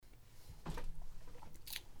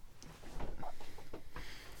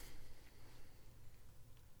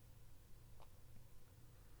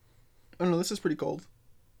this is pretty cold.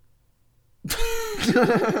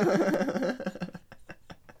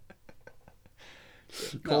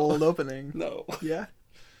 Cold opening. No. Yeah.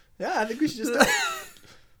 Yeah, I think we should just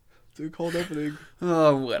do a cold opening.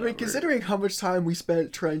 Oh, whatever. I mean, considering how much time we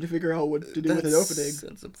spent trying to figure out what to do with an opening.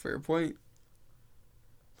 That's a fair point.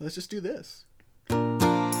 Let's just do this.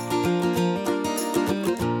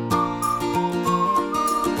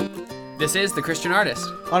 This is The Christian Artist.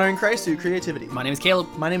 Honoring Christ through creativity. My name is Caleb.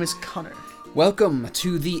 My name is Connor. Welcome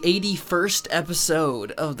to the 81st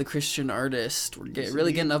episode of The Christian Artist. We're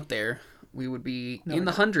really getting up there. We would be in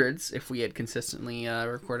the hundreds if we had consistently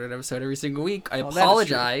recorded an episode every single week. I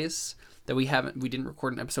apologize that we didn't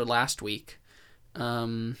record an episode last week.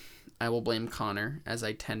 I will blame Connor, as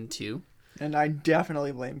I tend to. And I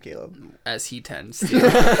definitely blame Caleb. As he tends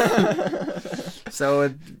to. So, I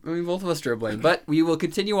mean, both of us are to blame. But we will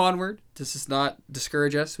continue onward. This does not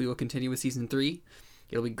discourage us. We will continue with Season 3.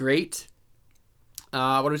 It'll be great. What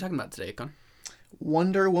are we talking about today, Connor?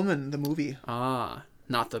 Wonder Woman, the movie.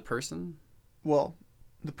 Not the person? Well,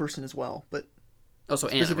 the person as well, but... Oh, so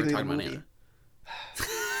Anna. We're specifically talking the about movie. Anna.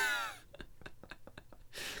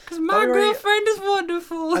 Because my girlfriend is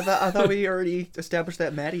wonderful. I thought we already established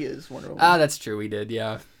that Maddie is Wonder Woman. That's true. We did,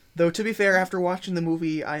 yeah. Though, to be fair, after watching the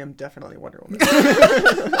movie, I am definitely Wonder Woman.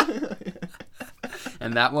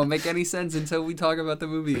 And that won't make any sense until we talk about the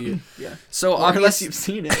movie. Yeah. So, unless you've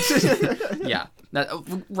seen it. Yeah.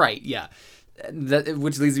 Right, yeah.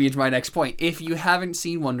 Which leads me to my next point. If you haven't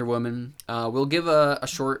seen Wonder Woman, we'll give a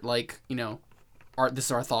short, this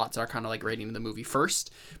is our thoughts, our kind of rating of the movie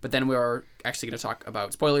first, but then we are actually going to talk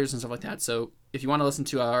about spoilers and stuff like that. So if you want to listen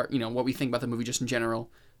to our, what we think about the movie just in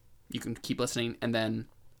general, you can keep listening and then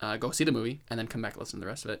go see the movie and then come back and listen to the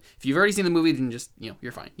rest of it. If you've already seen the movie, then just,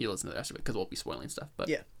 you're fine. You listen to the rest of it because we'll be spoiling stuff. But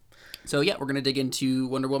yeah. So yeah, we're going to dig into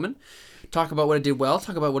Wonder Woman, talk about what it did well,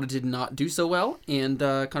 talk about what it did not do so well, and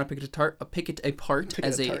kind of pick it apart. Pick it apart. And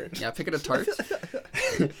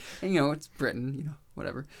it's Britain,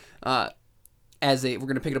 whatever. We're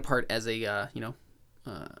going to pick it apart as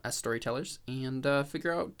as storytellers and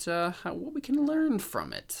figure out what we can learn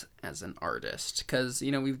from it as an artist. Because,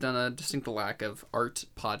 we've done a distinct lack of art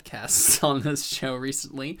podcasts on this show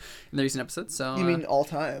recently in the recent episodes. So You mean all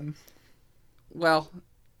time? Well,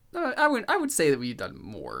 I would say that we've done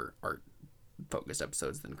more art-focused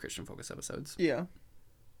episodes than Christian-focused episodes. Yeah.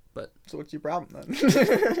 But so what's your problem then?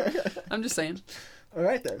 I'm just saying. All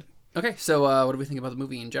right then. Okay, so what do we think about the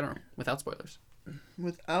movie in general, without spoilers?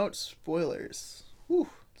 Without spoilers. Whew,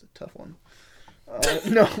 it's a tough one.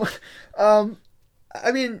 No.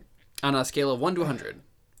 I mean... On a scale of 1 to 100,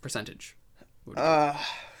 percentage. No,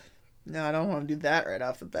 I don't want to do that right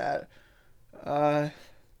off the bat.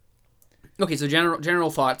 Okay, so general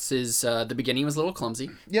thoughts is the beginning was a little clumsy.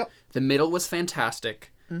 Yep. The middle was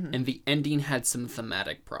fantastic. Mm-hmm. And the ending had some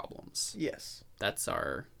thematic problems. Yes. That's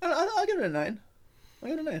our... I'll give it a 9. I'll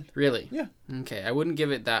give it a 9. Really? Yeah. Okay, I wouldn't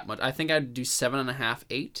give it that much. I think I'd do 7.5,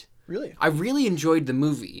 8. Really? I really enjoyed the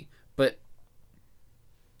movie, but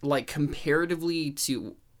comparatively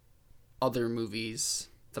to other movies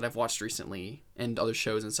that I've watched recently and other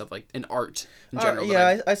shows and stuff and art in general.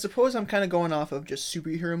 Yeah, I suppose I'm kind of going off of just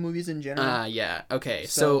superhero movies in general. Yeah. Okay.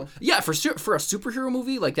 So yeah, for a superhero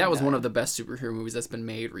movie, that was one of the best superhero movies that's been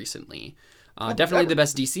made recently. Definitely the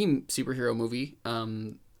best DC superhero movie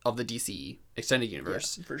of the DC extended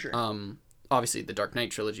universe. Yeah, for sure. Obviously, the Dark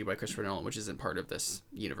Knight trilogy by Christopher Nolan, which isn't part of this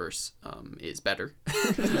universe, is better.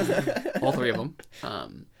 All three of them.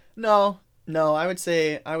 No, I would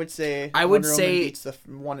say Wonder Woman beats the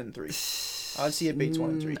 1 and 3. I would see it beats 1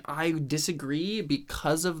 and 3. I disagree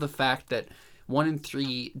because of the fact that 1 and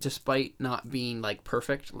 3, despite not being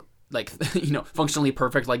perfect, functionally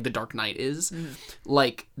perfect like the Dark Knight is,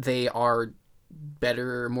 they are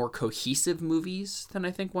better, more cohesive movies than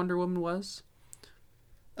I think Wonder Woman was.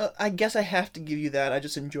 I guess I have to give you that. I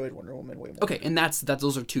just enjoyed Wonder Woman way more. Okay, and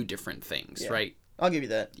those are two different things, right? I'll give you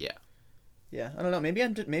that. Yeah. Yeah, I don't know. Maybe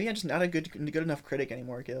I'm just not a good enough critic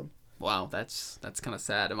anymore, Caleb. Wow, that's kind of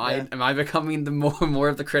sad. Am I becoming the more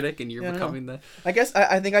of the critic, and you're becoming the? I guess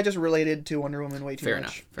I think I just related to Wonder Woman way too Fair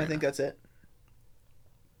much. Enough. I think that's it.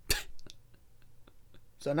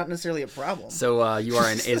 So not necessarily a problem. So you are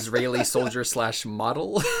an Israeli soldier /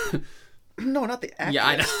 model? No, not the actress. Yeah,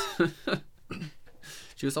 I know.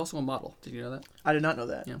 She was also a model. Did you know that? I did not know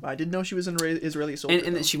that. Yeah. I did know she was an Israeli soldier.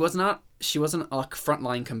 And she wasn't a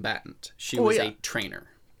frontline combatant. She was a trainer.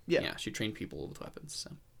 Yeah, she trained people with weapons.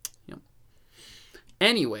 So, yeah.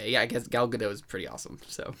 Anyway, I guess Gal Gadot is pretty awesome.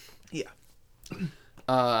 So. Yeah.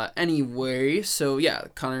 Anyway, so yeah,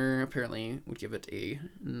 Connor apparently would give it a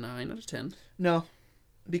 9 out of 10. No.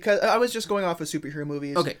 because I was just going off of superhero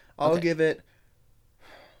movies. Okay. I'll give it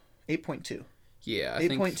 8.2. Yeah, I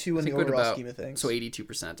 8.2 in the overall scheme of things. So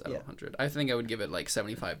 82% out of 100. I think I would give it like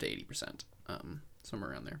 75 to 80%.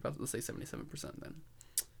 Somewhere around there. But let's say 77% then,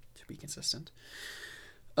 to be consistent.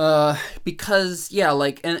 Because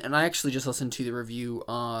like, and I actually just listened to the review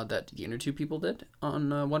that the Inner Two people did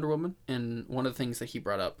on Wonder Woman, and one of the things that he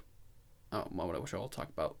brought up, which I'll talk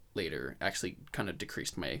about later, actually kind of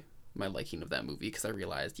decreased my liking of that movie, because I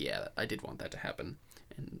realized, I did want that to happen,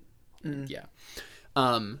 and yeah.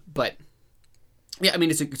 But yeah, I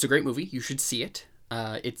mean, it's a great movie. You should see it.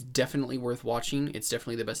 It's definitely worth watching. It's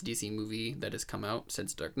definitely the best DC movie that has come out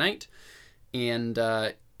since Dark Knight, and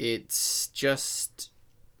it's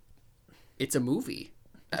a movie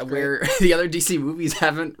where the other DC movies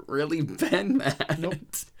haven't really been that. Nope.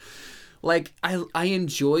 Like, I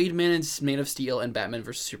enjoyed Man of Steel and Batman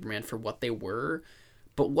vs. Superman for what they were,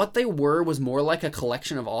 but what they were was more like a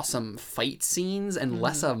collection of awesome fight scenes and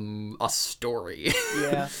less a story.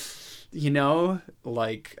 Yeah. You know,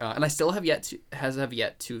 like, and I still have yet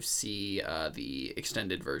to see the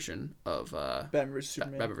extended version of Batman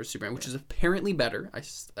vs. Superman, which is apparently better.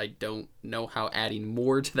 I don't know how adding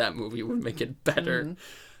more to that movie would make it better,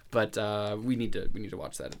 but we need to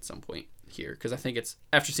watch that at some point here, because I think it's,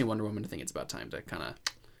 after seeing Wonder Woman, I think it's about time to kind of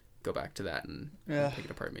go back to that and pick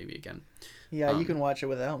it apart maybe again. Yeah, you can watch it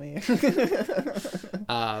without me.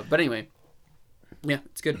 But anyway, yeah,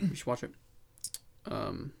 it's good. You should watch it.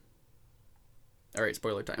 All right,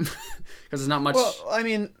 spoiler time, because there's not much. Well, I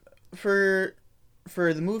mean, for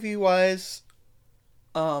the movie wise,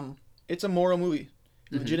 it's a moral movie.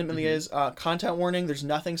 It legitimately is. Content warning: there's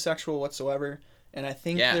nothing sexual whatsoever, and I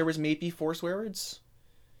think there was maybe 4 swear words.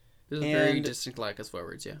 There's a very distinct lack of swear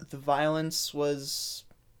words. Yeah. The violence was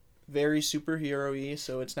very superhero-y,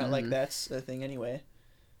 so it's not like that's a thing anyway.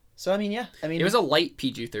 So I mean, it was a light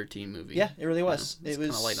PG-13 movie. Yeah, it really was. It was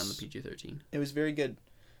kind of light on the PG-13. It was very good.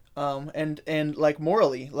 And like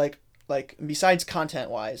morally, like besides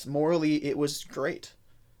content wise, morally it was great.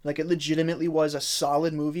 Like, it legitimately was a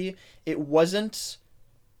solid movie. It wasn't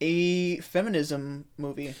a feminism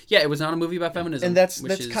movie. Yeah, it was not a movie about feminism. And that's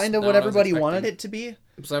kind of what everybody wanted it to be.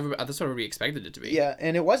 So that's what we expected it to be. Yeah,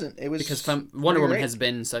 and it wasn't. It was because Wonder Woman has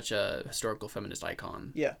been such a historical feminist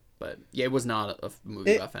icon. Yeah. But yeah, it was not a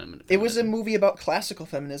movie about feminism. It was a movie about classical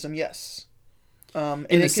feminism, yes. In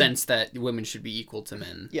the sense that women should be equal to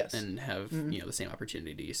men, yes, and have the same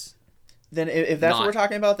opportunities. Then if that's what we're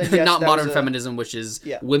talking about, then yes, not modern feminism, which is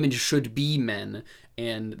women should be men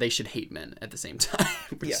and they should hate men at the same time.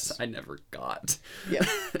 Which I never got. Yeah,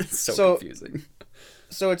 it's so confusing.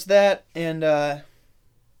 So it's that, and there's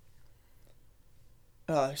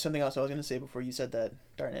something else I was going to say before you said that.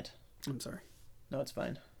 Darn it. I'm sorry. No, it's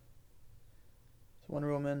fine. So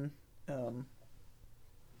Wonder Woman.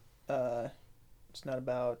 It's not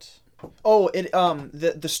about. Oh,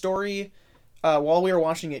 the story. While we were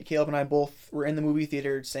watching it, Caleb and I both were in the movie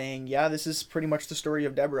theater saying, "Yeah, this is pretty much the story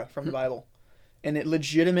of Deborah from the Bible," and it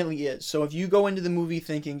legitimately is. So if you go into the movie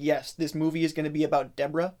thinking, "Yes, this movie is going to be about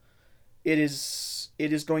Deborah," it is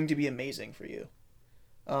going to be amazing for you.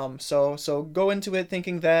 So go into it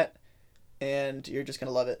thinking that, and you're just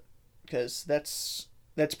gonna love it, because that's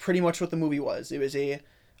pretty much what the movie was. It was a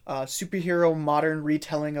superhero modern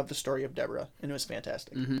retelling of the story of Deborah, and it was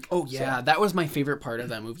fantastic. Mm-hmm. Oh yeah, that was my favorite part of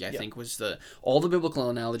that movie. I think was all the biblical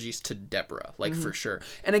analogies to Deborah, for sure.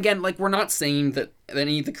 And again, we're not saying that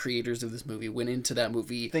any of the creators of this movie went into that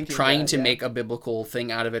movie trying to make a biblical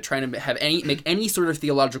thing out of it, trying to make any sort of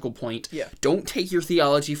theological point. Yeah. Don't take your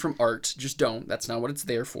theology from art. Just don't. That's not what it's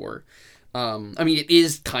there for. I mean, it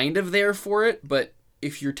is kind of there for it, but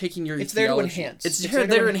if you're taking your it's theology, there to enhance. It's there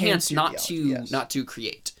to enhance, not to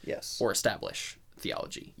create. Yes. Or establish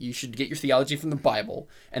theology. You should get your theology from the Bible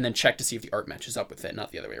and then check to see if the art matches up with it, not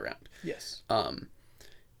the other way around. Yes. Oh,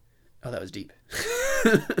 that was deep.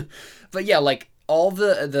 But yeah, all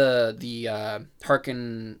the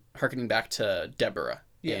harkening back to Deborah,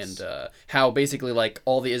 yes, and how basically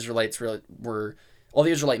all the Israelites all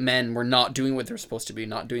the Israelite men were not doing what they're supposed to be,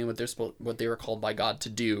 not doing what they were called by God to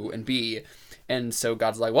do and be. And so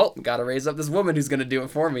God's like, well, gotta raise up this woman who's gonna do it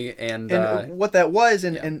for me. And what that was,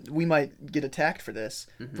 and we might get attacked for this,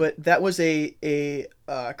 but that was a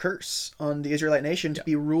curse on the Israelite nation to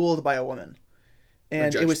be ruled by a woman.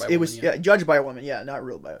 And it was judged by a woman, not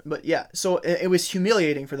ruled by, but yeah. So it was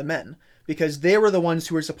humiliating for the men, because they were the ones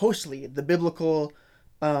who were supposed to lead. The biblical,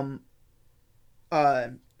 the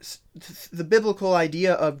biblical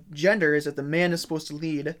idea of gender is that the man is supposed to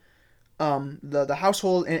lead the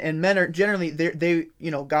household, and men are generally they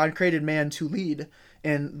God created man to lead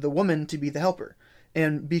and the woman to be the helper.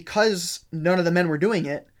 And because none of the men were doing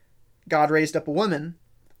it, God raised up a woman,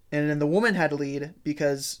 and then the woman had to lead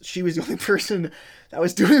because she was the only person that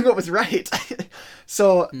was doing what was right.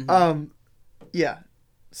 So, yeah.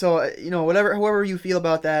 So, however you feel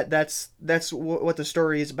about that, that's what the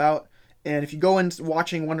story is about. And if you go in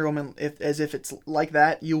watching Wonder Woman as if it's like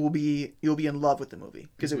that, you'll be in love with the movie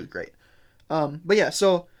because it was great. But yeah,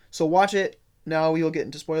 so watch it. Now we will get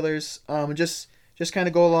into spoilers. Just kind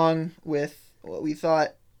of go along with what we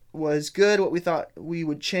thought was good, what we thought we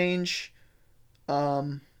would change,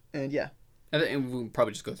 and yeah. And we'll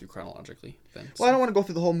probably just go through chronologically then. Well, I don't want to go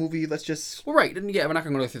through the whole movie. Let's just. Well, right. Yeah, we're not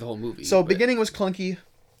going to go through the whole movie. So beginning was clunky.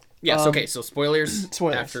 Yes, okay, so spoilers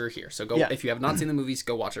Spoilers. after here. So go if you have not seen the movies,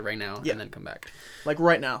 go watch it right now and then come back. Like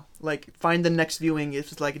right now. Like find the next viewing.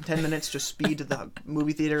 If it's like in 10 minutes, just speed to the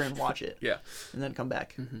movie theater and watch it. Yeah. And then come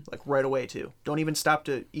back. Like right away too. Don't even stop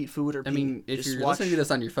to eat food or pee. I mean, if you're listening to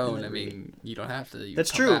this on your phone, I mean, you don't have to.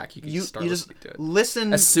 That's come true. Back. You can just start listening to it.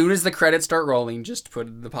 Listen. As soon as the credits start rolling, just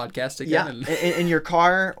put the podcast again. Yeah, in your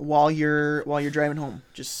car while you're driving home.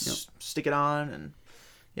 Just stick it on and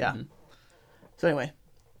yeah. So anyway.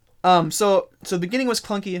 So the beginning was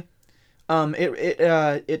clunky.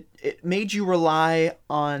 It made you rely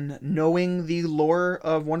on knowing the lore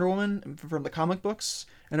of Wonder Woman from the comic books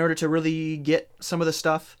in order to really get some of the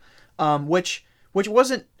stuff, which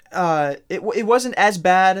wasn't it wasn't as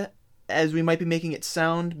bad as we might be making it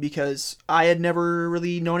sound, because I had never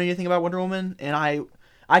really known anything about Wonder Woman and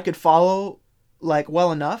I could follow like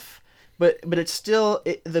well enough, but it's still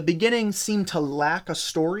the beginning seemed to lack a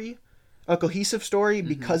story. A cohesive story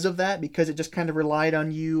because of that, because it just kind of relied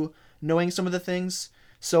on you knowing some of the things.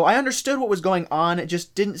 So I understood what was going on. It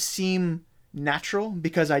just didn't seem natural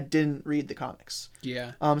because I didn't read the comics.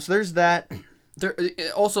 Yeah. So there's that. There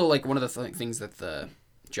also, like, one of the things that the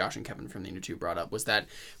Josh and Kevin from the Inner Tube brought up was that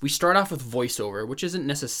we start off with voiceover, which isn't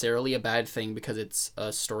necessarily a bad thing because it's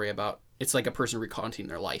a story about, it's like a person recounting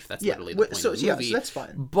their life. That's literally the point of the movie. So that's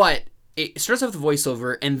fine. But it starts off with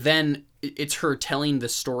voiceover, and then it's her telling the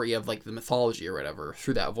story of like the mythology or whatever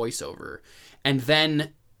through that voiceover, and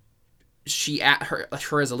then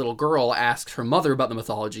her as a little girl asks her mother about the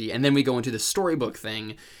mythology, and then we go into the storybook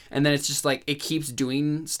thing, and then it's just like it keeps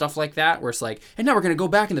doing stuff like that where it's like, and now we're gonna go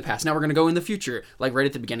back in the past, now we're gonna go in the future. Like right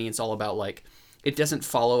at the beginning, it's all about like it doesn't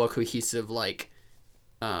follow a cohesive like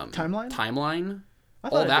timeline.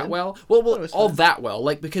 All that well. Well, all that well.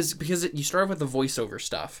 Like because you start off with the voiceover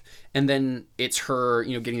stuff, and then it's her,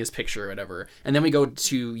 getting this picture or whatever, and then we go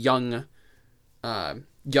to young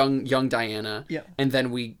Diana, and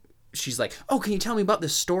then she's like, oh, can you tell me about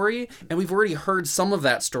this story? And we've already heard some of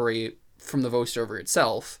that story from the voiceover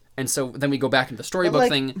itself, and so then we go back into the storybook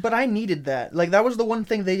thing. But I needed that. Like that was the one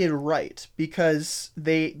thing they did right, because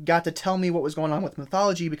they got to tell me what was going on with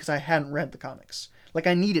mythology because I hadn't read the comics. Like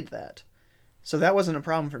I needed that. So that wasn't a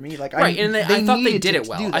problem for me. Like right, and I thought they did it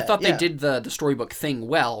well. I thought they did the storybook thing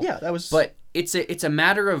well. Yeah, that was. But it's a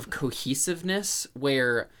matter of cohesiveness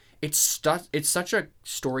where it's such a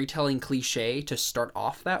storytelling cliche to start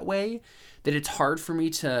off that way that it's hard for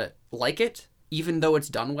me to like it, even though it's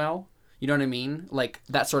done well. You know what I mean? Like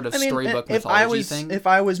that sort of storybook mythology thing. If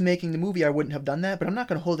I was making the movie, I wouldn't have done that. But I'm not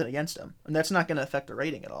going to hold it against them, and that's not going to affect the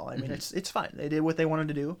rating at all. I mean, it's fine. They did what they wanted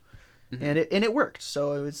to do, and it worked.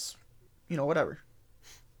 So it was. Whatever.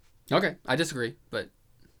 Okay, I disagree, but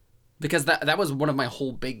because that was one of my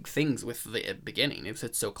whole big things with the beginning.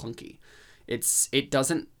 It's so clunky. It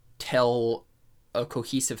doesn't tell a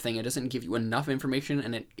cohesive thing. It doesn't give you enough information,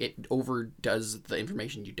 and it overdoes the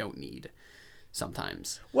information you don't need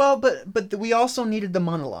sometimes. Well, but we also needed the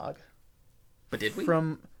monologue. But did we?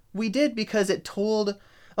 We did, because it told.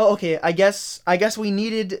 Oh, okay. I guess we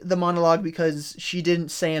needed the monologue because she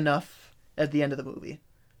didn't say enough at the end of the movie.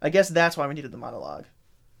 I guess that's why we needed the monologue.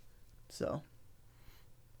 So,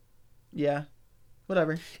 yeah,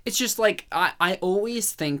 whatever. It's just like, I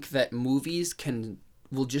always think that movies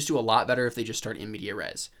will just do a lot better if they just start in media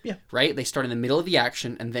res. Yeah. Right? They start in the middle of the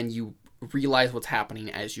action, and then you realize what's happening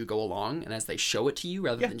as you go along, and as they show it to you,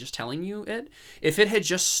 rather than just telling you it. If it had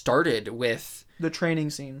just started with... the training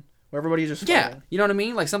scene, where everybody's just fighting. Yeah, you know what I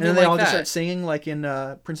mean? Like something like that. And then they all just start singing, like in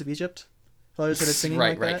Prince of Egypt. Singing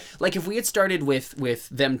right. That. Like if we had started with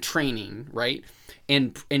them training, right,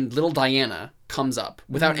 and little Diana comes up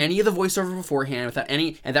without any of the voiceover beforehand, without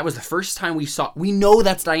any, and that was the first time we know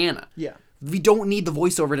that's Diana. Yeah. We don't need the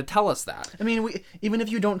voiceover to tell us that. I mean, even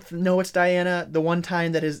if you don't know it's Diana, the one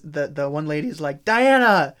time that is the one lady's like,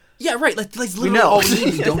 Diana. Yeah, right. Like literally all we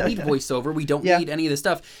need. We don't need voiceover. We don't need any of this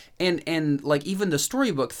stuff. And like even the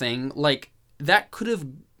storybook thing, like that could have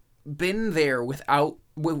been there without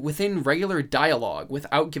within regular dialogue,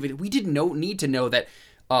 without giving, we didn't need to know that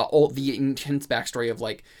all the intense backstory of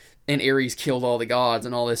like, and Ares killed all the gods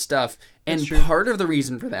and all this stuff. And part of the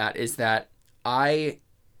reason for that is that I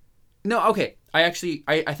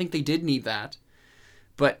think they did need that,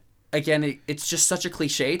 but again, it's just such a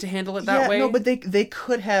cliche to handle it that way. No, but they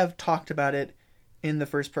could have talked about it in the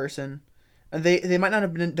first person. They might not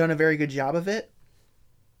have done a very good job of it,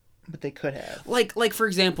 but they could have. Like for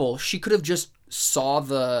example, she could have just saw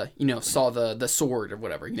the sword or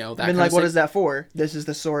whatever, that. I mean, like, what is that for? This is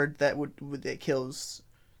the sword that kills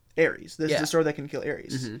Ares. This is the sword that can kill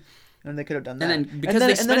Ares. Mm-hmm. And they could have done that. And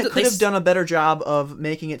then it could have done a better job of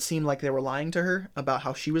making it seem like they were lying to her about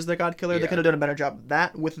how she was the god killer. Yeah. They could have done a better job of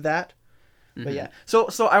that with that. Mm-hmm. But yeah. So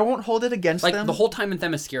I won't hold it against them. Like the whole time in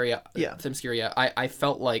Themyscira, I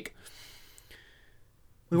felt like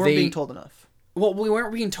we weren't being told enough. Well, we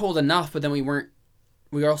weren't being told enough, but then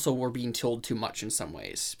we also were being told too much in some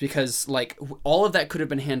ways, because like all of that could have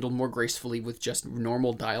been handled more gracefully with just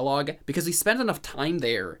normal dialogue, because we spent enough time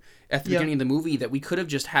there at the beginning of the movie that we could have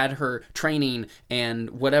just had her training and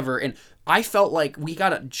whatever. And I felt like we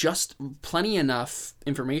got just plenty enough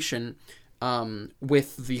information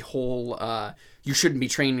with the whole you shouldn't be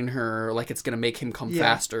training her, like it's going to make him come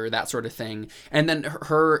faster, that sort of thing. And then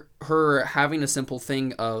her having a simple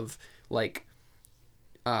thing of like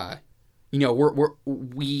our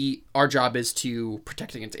job is to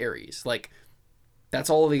protect against Ares. Like that's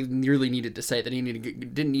all they really needed to say. That he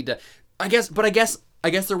didn't need to. I guess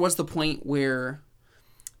there was the point where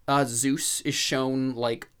Zeus is shown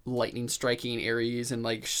like lightning striking Ares and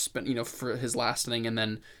like for his last thing, and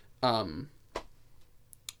then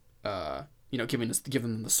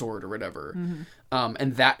giving them the sword or whatever. Mm-hmm.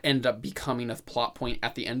 And that ended up becoming a plot point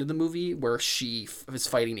at the end of the movie where she is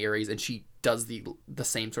fighting Ares and she does the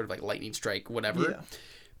same sort of like lightning strike, whatever. Yeah.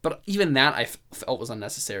 But even that I felt was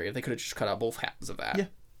unnecessary. They could have just cut out both halves of that. Yeah.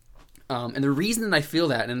 And the reason I feel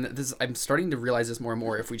that, and I'm starting to realize this more and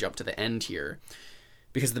more if we jump to the end here,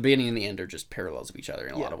 because the beginning and the end are just parallels of each other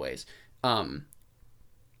in a lot of ways.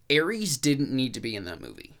 Ares didn't need to be in that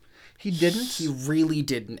movie. He didn't? He really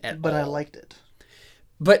didn't at all. But I liked it.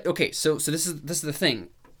 But okay, so this is the thing.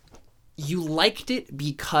 You liked it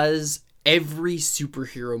because every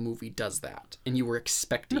superhero movie does that, and you were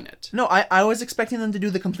expecting it. No, I was expecting them to do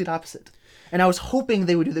the complete opposite. And I was hoping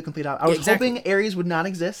they would do the complete opposite. I was hoping Ares would not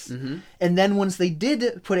exist. Mm-hmm. And then once they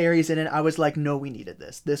did put Ares in it, I was like, no, we needed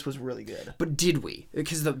this. This was really good. But did we?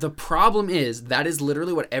 Because the problem is, that is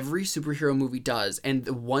literally what every superhero movie does. And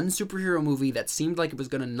the one superhero movie that seemed like it was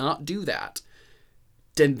going to not do that,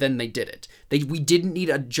 then they did it. We didn't need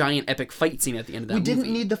a giant epic fight scene at the end of that movie. We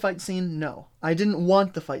didn't need the fight scene, no. I didn't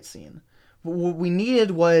want the fight scene. What we needed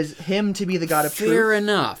was him to be the god of truth. Fair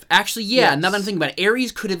enough. Actually, yeah, now that I'm thinking about it,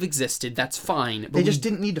 Ares could have existed, that's fine. But they just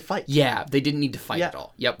didn't need to fight. Yeah, they didn't need to fight at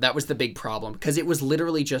all. Yep, that was the big problem. Because it was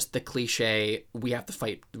literally just the cliche, we have to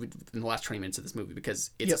fight in the last 20 minutes of this movie because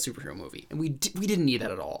it's a superhero movie. And we didn't need that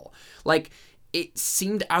at all. Like, it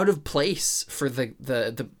seemed out of place for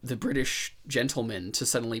the British gentleman to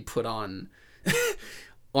suddenly put on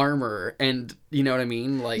armor, and you know what I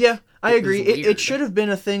mean? Like, yeah, I agree. It should have been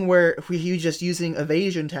a thing where he was just using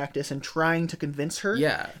evasion tactics and trying to convince her.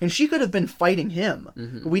 Yeah. And she could have been fighting him.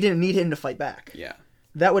 Mm-hmm. But we didn't need him to fight back. Yeah.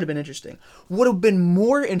 That would have been interesting. What would have been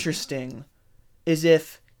more interesting is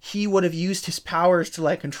if he would have used his powers to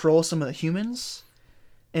like control some of the humans,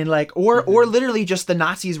 and like, or literally just the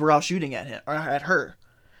Nazis were all shooting at him or at her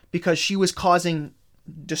because she was causing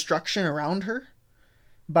destruction around her.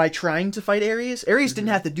 By trying to fight Ares, didn't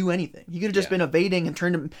have to do anything. He could have just been evading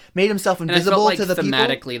and made himself invisible to the people.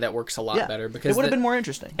 Thematically, that works a lot better because it would have been more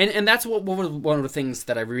interesting. And that's what was one of the things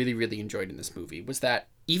that I really, really enjoyed in this movie was that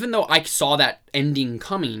even though I saw that ending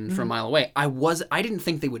coming from a mile away, I didn't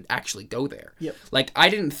think they would actually go there. Yep. Like I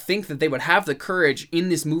didn't think that they would have the courage in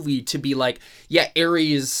this movie to be like, yeah,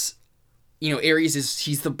 Ares. Ares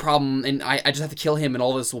he's the problem, and I just have to kill him, and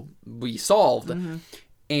all this will be solved. Mm-hmm.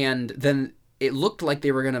 And then it looked like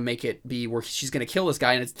they were going to make it be where she's going to kill this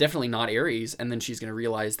guy, and it's definitely not Ares, and then she's going to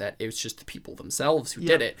realize that it was just the people themselves who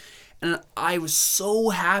did it. And I was so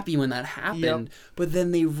happy when that happened, but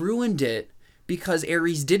then they ruined it because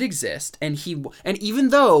Ares did exist, and even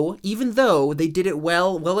though they did it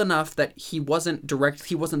well enough that he wasn't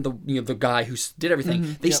the guy who did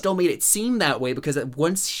everything, they still made it seem that way because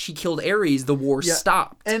once she killed Ares, the war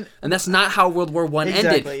stopped, and that's not how World War I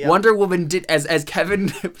ended. Yeah. Wonder Woman did, as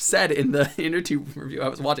Kevin said in the intertube review I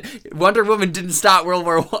was watching, Wonder Woman didn't stop World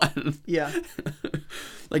War I. Yeah.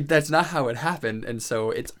 Like that's not how it happened, and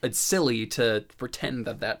so it's silly to pretend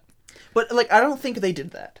that. But like I don't think they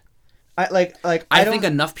did that. I think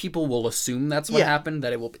enough people will assume that's what Yeah. happened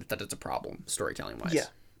that it's a problem storytelling wise. Yeah,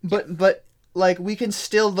 but like we can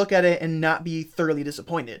still look at it and not be thoroughly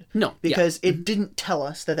disappointed. No, because it didn't tell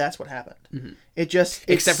us that that's what happened. It just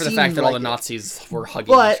Except for the fact that all the it. Nazis were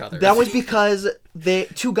hugging But each other. that was because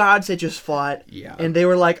two gods had just fought, and they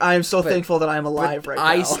were like, "I am so thankful that I'm alive right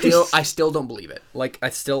now." I still don't believe it. Like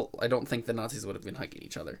I don't think the Nazis would have been hugging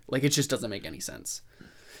each other. Like it just doesn't make any sense.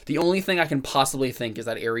 The only thing I can possibly think is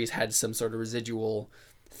that Ares had some sort of residual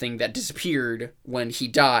thing that disappeared when he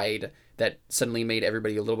died that suddenly made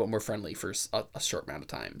everybody a little bit more friendly for a short amount of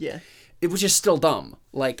time. Yeah. It was just still dumb.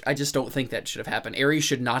 Like, I just don't think that should have happened. Ares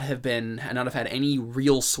should not have had any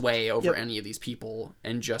real sway over any of these people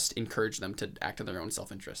and just encourage them to act in their own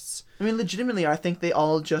self-interests. I mean, legitimately, I think they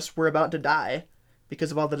all just were about to die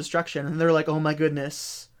because of all the destruction, and they're like, "Oh my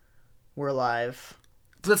goodness, we're alive."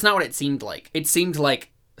 But that's not what it seemed like. It seemed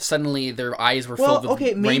like suddenly their eyes were filled with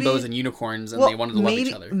rainbows and unicorns, and they wanted to love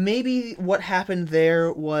each other. Maybe what happened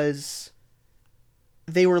there was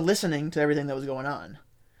they were listening to everything that was going on.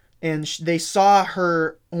 And they saw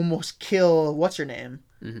her almost kill what's-her-name,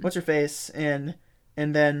 what's-her-face, and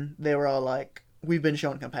then they were all like, "We've been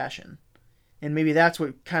shown compassion." And maybe that's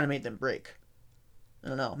what kind of made them break. I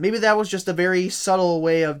don't know. Maybe that was just a very subtle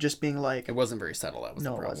way of just being like... It wasn't very subtle, that was the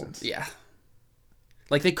problem. No, it wasn't. Yeah.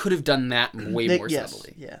 Like, they could have done that way more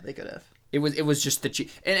subtly. Yeah, they could have. It was just that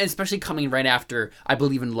and especially coming right after "I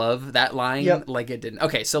believe in love," that line, like it didn't.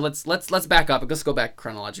 Okay, so let's back up. Let's go back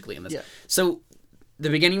chronologically in this. Yeah. So the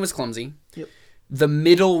beginning was clumsy. Yep. The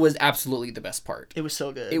middle was absolutely the best part. It was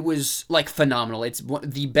so good. It was like phenomenal. It's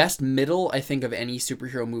the best middle I think of any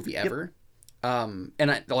superhero movie ever. And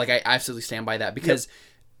I absolutely stand by that because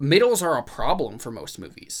middles are a problem for most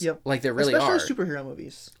movies. Yep. Like they really are. Especially superhero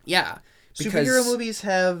movies. Yeah. Superhero movies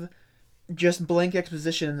have just blank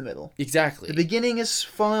exposition in the middle. Exactly. The beginning is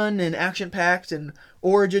fun and action-packed and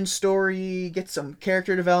origin story, get some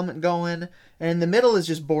character development going, and the middle is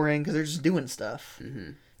just boring because they're just doing stuff.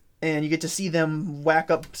 Mm-hmm. And you get to see them whack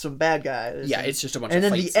up some bad guys. Yeah, it's just a bunch of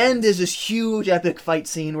fight scenes. And then the end is this huge epic fight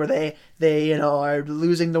scene where they are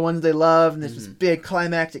losing the ones they love, and there's this big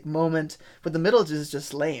climactic moment. But the middle is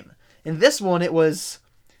just lame. In this one, it was...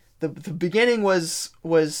 The beginning was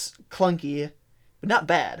clunky, but not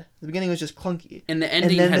bad. The beginning was just clunky. And the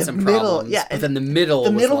ending had some problems. Yeah, but then the middle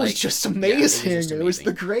was just amazing. It was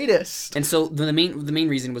the greatest. And so the main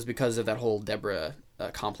reason was because of that whole Deborah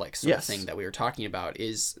complex sort of thing that we were talking about.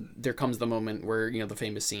 Is there comes the moment where the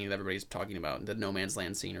famous scene that everybody's talking about, the no man's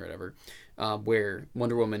land scene or whatever, where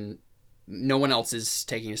Wonder Woman. No one else is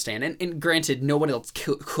taking a stand, and granted, no one else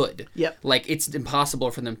could. Yep. Like it's impossible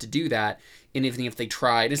for them to do that, and even if they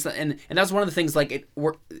tried, and that's one of the things. Like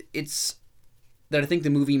it's that I think the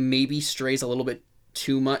movie maybe strays a little bit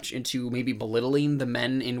too much into maybe belittling the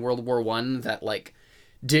men in World War I that like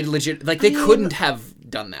did legit they couldn't have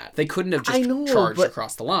done that. They couldn't have just charged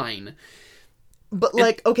across the line. But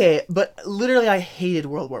but literally, I hated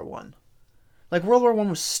World War I. Like, World War I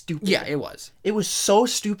was stupid. Yeah, it was. It was so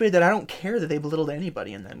stupid that I don't care that they belittled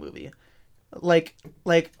anybody in that movie.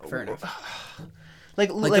 Fair enough. Like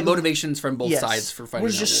the motivations from both sides for fighting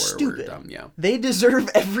that war stupid. Were dumb, yeah. They deserve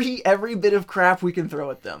every bit of crap we can throw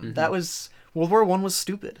at them. Mm-hmm. That was... World War I was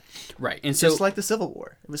stupid. Right. And so... Just like the Civil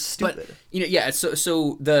War. It was stupid. But,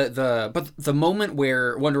 so the moment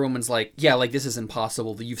where Wonder Woman's like, yeah, like, this is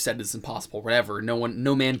impossible. You've said this is impossible, whatever.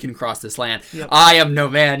 No man can cross this land. Yep. I am no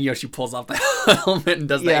man. She pulls off the helmet and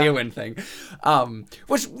does the Eowyn thing.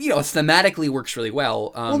 Which, thematically works really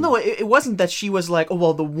well. Well, no, it wasn't that she was like, oh,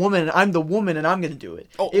 well, I'm the woman and I'm going to do it.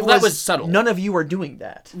 Oh, that was subtle. None of you are doing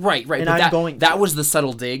that. Right. And I'm going to. That was the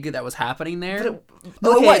subtle dig that was happening there. It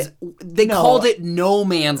was. They called it no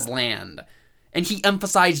man's land. And he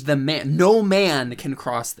emphasized no man can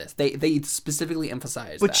cross this. They specifically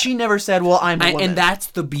emphasized that. But she never said, well, I'm a woman. And that's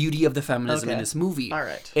the beauty of the feminism in this movie. All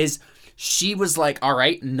right. Is she was like, all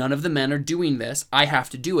right, none of the men are doing this. I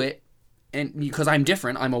have to do it. And because I'm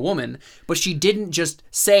different, I'm a woman. But she didn't just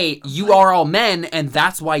say, you are all men, and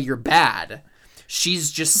that's why you're bad.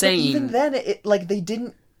 She's just saying... But even then, they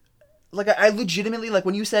didn't... Like, I legitimately, like,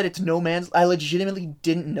 when you said it's no man's... I legitimately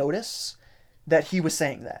didn't notice that he was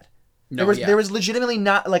saying that. No, there was legitimately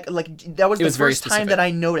not... Like that was the first time that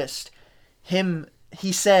I noticed him...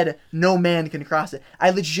 He said, no man can cross it.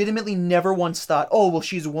 I legitimately never once thought, oh, well,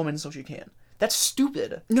 she's a woman, so she can. That's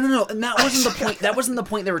stupid. No. And that wasn't the point. That wasn't the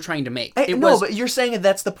point they were trying to make. But you're saying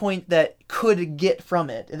that's the point that could get from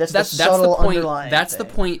it. That's the subtle underlying That's thing.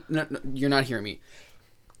 the point. No, you're not hearing me.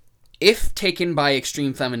 If taken by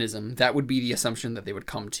extreme feminism, that would be the assumption that they would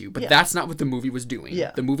come to. But that's not what the movie was doing.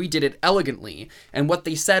 Yeah. The movie did it elegantly. And what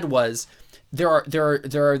they said was, there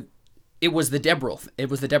are it was the Deborah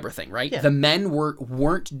thing, right? Yeah. The men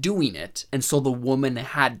weren't doing it, and so the woman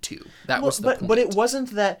had to. That was the point. But it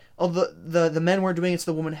wasn't that the men weren't doing it,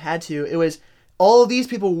 so the woman had to. It was all of these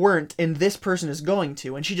people weren't, and this person is going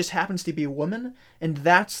to, and she just happens to be a woman, and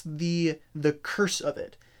that's the curse of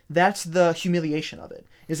it. That's the humiliation of it.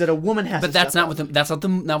 Is that a woman has? But that's not what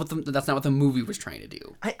the movie was trying to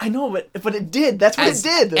do. I know, but it did. That's what it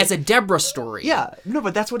did. As a Deborah story. Yeah, no,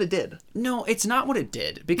 but that's what it did. No, it's not what it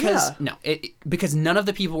did because because none of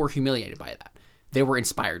the people were humiliated by that. They were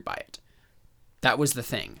inspired by it. That was the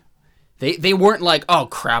thing. They weren't like, oh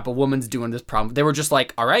crap, a woman's doing this problem. They were just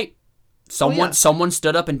like, all right, someone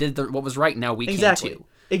stood up and did what was right. Now we can too.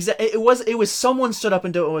 Exactly. It was someone stood up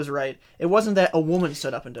and did what was right. It wasn't that a woman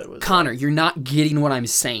stood up and did what was Connor, you're not getting what I'm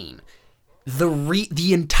saying.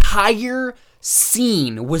 The entire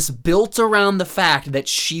scene was built around the fact that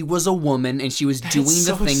she was a woman and she was doing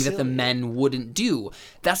the thing that the men wouldn't do.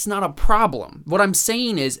 That's not a problem. What I'm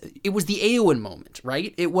saying is, it was the Eowyn moment,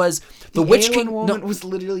 right? It was the Witch King moment was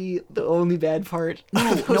literally the only bad part.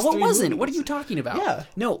 No, it wasn't. What are you talking about? Yeah.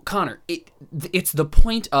 No, Connor, it's the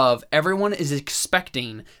point of everyone is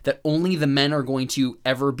expecting that only the men are going to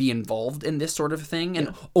ever be involved in this sort of thing,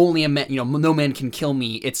 and only a man, no man can kill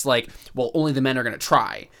me. It's like, well, only the men are going to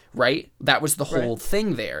try. Right? That was the whole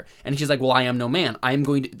thing there. And she's like, well, I am no man. I am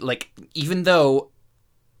going to, like, even though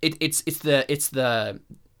it's the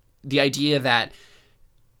idea that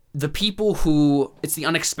the people who, it's the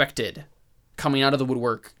unexpected coming out of the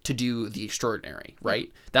woodwork to do the extraordinary,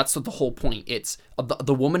 right? That's what the whole point. It's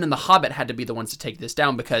the woman and the Hobbit had to be the ones to take this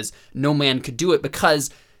down because no man could do it because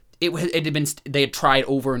they had tried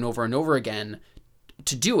over and over and over again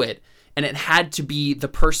to do it. And it had to be the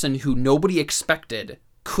person who nobody expected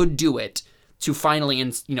could do it to finally,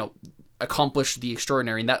 accomplish the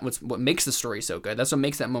extraordinary. And that's what makes the story so good. That's what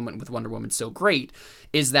makes that moment with Wonder Woman so great,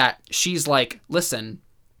 is that she's like, listen,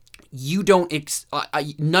 you don't,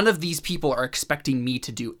 none of these people are expecting me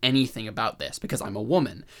to do anything about this because I'm a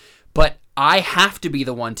woman, but I have to be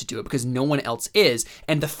the one to do it because no one else is.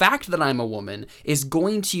 And the fact that I'm a woman is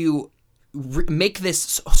going to make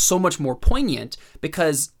this so much more poignant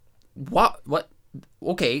because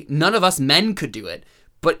okay, none of us men could do it.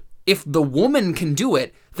 But if the woman can do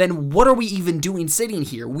it, then what are we even doing sitting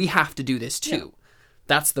here? We have to do this too. Yeah.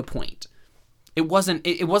 That's the point. It wasn't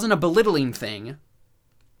a belittling thing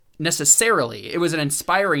necessarily. It was an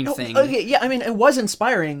inspiring thing. Okay, yeah, I mean, it was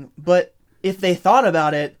inspiring, but if they thought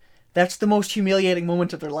about it, that's the most humiliating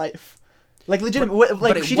moment of their life. Like, legit,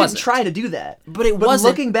 she didn't try to do that. But it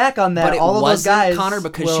wasn't. Looking back on that, all of those guys, Connor,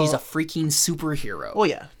 because she's a freaking superhero. Well,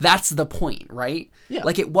 yeah. That's the point, right? Yeah.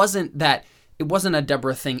 Like, it wasn't a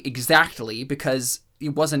Deborah thing exactly, because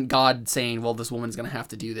it wasn't God saying, well, this woman's going to have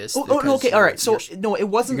to do this. Okay, all right. So, no, it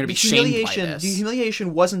wasn't the humiliation. The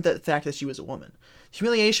humiliation wasn't the fact that she was a woman.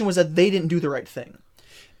 Humiliation was that they didn't do the right thing.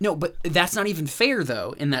 No, but that's not even fair,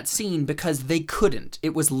 though, in that scene, because they couldn't.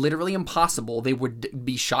 It was literally impossible. They would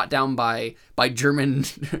be shot down by German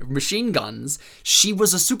machine guns. She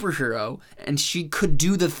was a superhero, and she could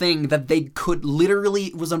do the thing that they could literally,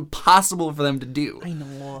 it was impossible for them to do. I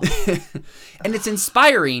know. And it's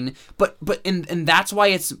inspiring, but that's why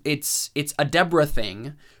it's a Deborah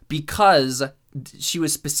thing, because she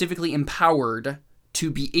was specifically empowered to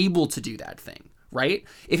be able to do that thing, right?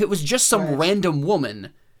 If it was just some random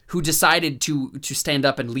woman who decided to stand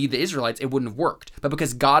up and lead the Israelites, it wouldn't have worked. But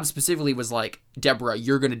because God specifically was like, Deborah,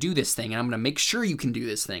 you're going to do this thing, and I'm going to make sure you can do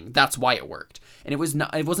this thing, that's why it worked. And it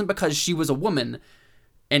wasn't because she was a woman,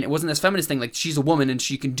 and it wasn't this feminist thing, like, she's a woman and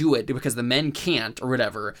she can do it because the men can't, or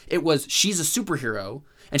whatever. It was, she's a superhero,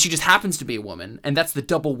 and she just happens to be a woman, and that's the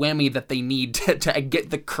double whammy that they need to get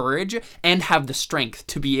the courage and have the strength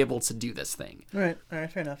to be able to do this thing. All right,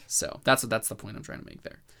 fair enough. So that's the point I'm trying to make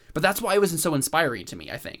there. But that's why it wasn't so inspiring to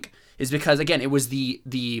me, I think, is because, again, it was the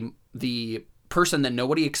person that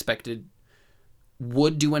nobody expected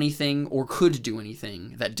would do anything or could do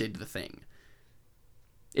anything that did the thing.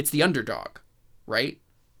 It's the underdog, right?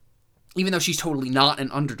 Even though she's totally not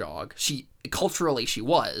an underdog, culturally she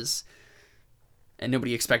was, and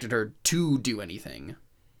nobody expected her to do anything.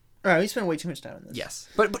 All right, we spent way too much time on this. Yes,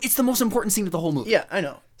 but it's the most important scene of the whole movie. Yeah, I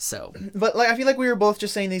know. So, but I feel like we were both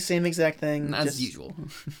just saying the same exact thing as usual.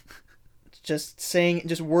 just wording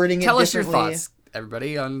it differently. Tell us your thoughts,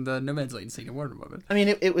 everybody, on the No Man's Land scene in Wonder Woman. I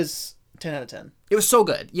mean, it was 10 out of 10. It was so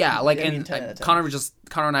good, yeah. Like, Connor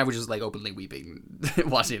and I were just like openly weeping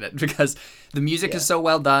watching it because the music is so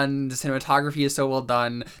well done, the cinematography is so well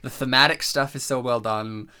done, the thematic stuff is so well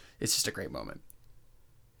done. It's just a great moment.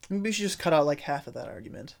 Maybe we should just cut out like half of that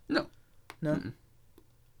argument. No. Mm-mm.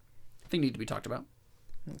 I think need to be talked about.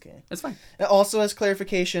 Okay. That's fine. Also, as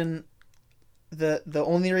clarification, the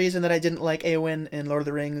only reason that I didn't like Eowyn in Lord of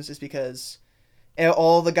the Rings is because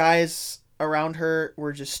all the guys around her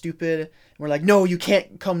were just stupid. And we're like, no, you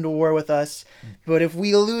can't come to war with us. But if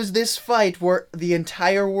we lose this fight, the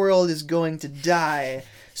entire world is going to die.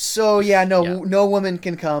 So no woman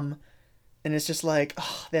can come. And it's just like,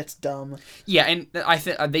 oh, that's dumb. Yeah, and I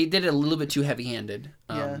think they did it a little bit too heavy-handed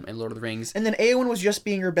in Lord of the Rings. And then Eowyn was just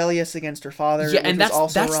being rebellious against her father. Yeah, and that's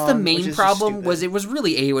wrong, the main problem. It was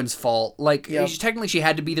really Eowyn's fault. Like, technically, she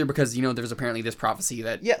had to be there because there was apparently this prophecy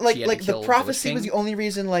that she had to kill the prophecy was the only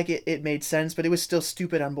reason it made sense, but it was still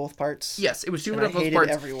stupid on both parts. Yes, it was stupid on both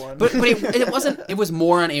parts. Everyone. But it wasn't. It was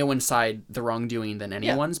more on Eowyn's side the wrongdoing than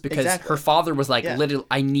anyone's because her father was like, literally,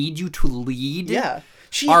 I need you to lead. Yeah.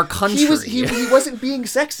 Our country. He wasn't being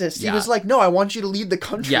sexist. He was like, no, I want you to lead the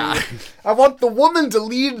country. Yeah. I want the woman to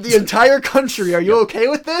lead the entire country. Are you okay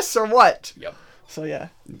with this or what? Yep. So yeah,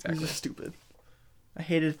 exactly. It was stupid. I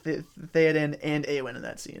hated Theoden and Eowyn in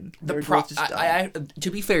that scene. To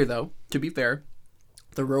be fair, the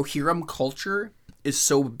Rohirrim culture is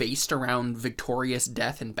so based around victorious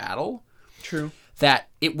death in battle. True. That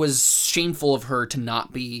it was shameful of her to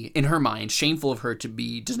not be, in her mind, shameful of her to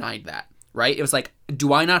be denied that. Right? It was like,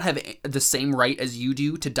 do I not have the same right as you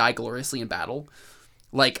do to die gloriously in battle?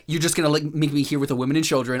 Like, you're just going to make me here with the women and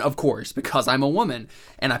children, of course, because I'm a woman.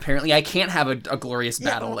 And apparently I can't have a glorious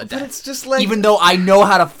battle at death. It's just like, even though I know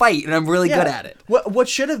how to fight and I'm really good at it. What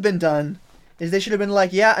should have been done is they should have been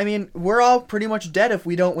like, we're all pretty much dead if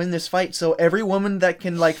we don't win this fight. So every woman that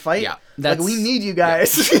can, fight, we need you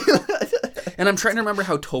guys. Yeah. And I'm trying to remember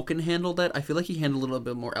how Tolkien handled it. I feel like he handled it a little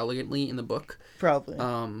bit more elegantly in the book. Probably.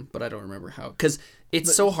 But I don't remember how. Because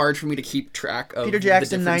it's so hard for me to keep track of Peter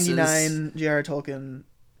Jackson, 99, J.R.R. Tolkien,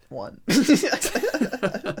 1.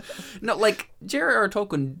 No, J.R.R.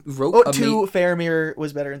 Tolkien wrote... 2, Faramir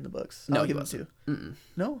was better in the books. No, I'll give him 2. Mm-mm.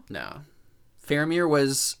 No? No. Faramir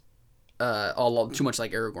was too much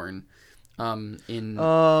like Aragorn.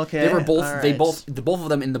 Okay. They were both. Right. They both. The both of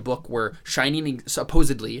them in the book were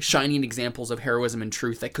supposedly shining examples of heroism and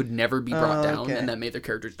truth that could never be brought down, and that made their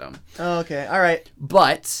characters dumb. Okay. All right.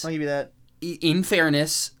 But I'll give you that. In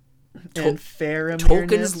fairness,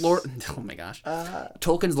 Tolkien's Lord. Oh my gosh.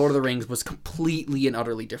 Tolkien's Lord of the Rings was completely and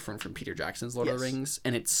utterly different from Peter Jackson's Lord of the Rings,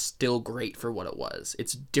 and it's still great for what it was.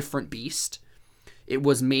 It's a different beast. It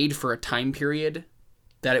was made for a time period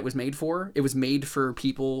that it was made for. It was made for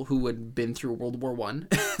people who had been through World War I,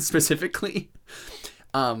 specifically.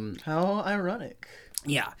 How ironic.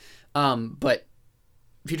 Yeah. But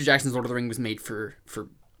Peter Jackson's Lord of the Rings was made for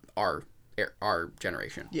our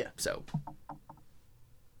generation. Yeah. So.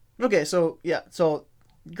 Okay, so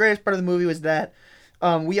greatest part of the movie was that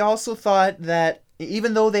we also thought that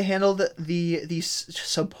even though they handled the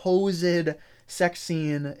supposed sex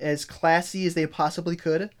scene as classy as they possibly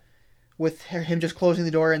could, with him just closing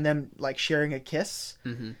the door and them sharing a kiss.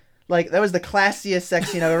 Mm-hmm. That was the classiest sex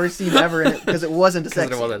scene I've ever seen ever in it, because it wasn't a sex scene.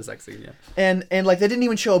 Because it wasn't a sex scene, yeah. And they didn't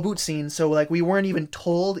even show a boot scene, so we weren't even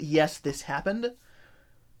told, yes, this happened.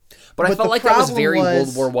 But I felt like that was very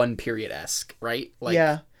World War I period-esque, right?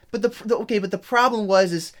 Yeah. But the problem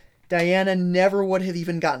was Diana never would have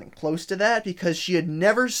even gotten close to that because she had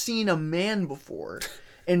never seen a man before.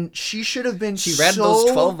 And she should have been She read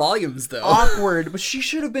those 12 volumes, though. Awkward, but she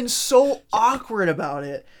should have been so awkward about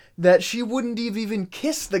it that she wouldn't have even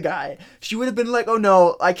kissed the guy. She would have been like, oh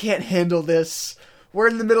no, I can't handle this. We're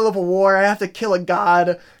in the middle of a war. I have to kill a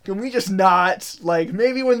god. Can we just not?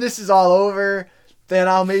 Maybe when this is all over, then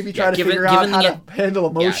I'll maybe try to figure out how to handle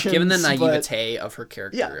emotions. Yeah, given the naivete of her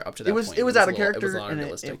character up to that point. It was out of character,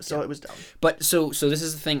 so it was dumb. But so this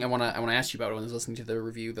is the thing I want to ask you about when I was listening to the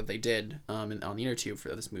review that they did on the InnerTube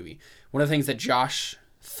for this movie. One of the things that Josh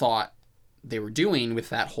thought they were doing with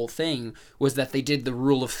that whole thing was that they did the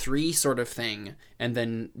rule of 3 sort of thing and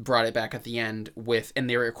then brought it back at the end and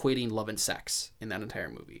they were equating love and sex in that entire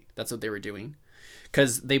movie. That's what they were doing.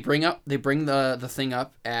 Because they bring the thing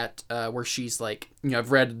up at where she's like,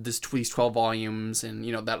 I've read these 12 volumes, and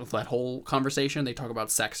that whole conversation they talk about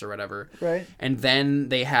sex or whatever, right? And then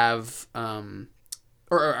they have,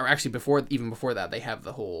 or actually before that they have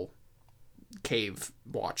the whole cave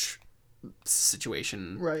watch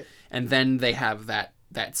situation, right? And then they have that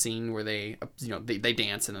scene where they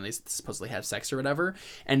dance and then they supposedly have sex or whatever,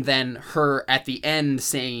 and then her at the end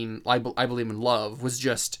saying I believe in love was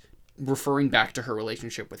just referring back to her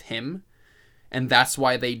relationship with him, and that's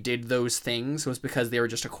why they did those things, was because they were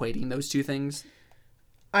just equating those two things.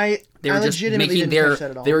 They were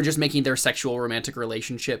just making their sexual romantic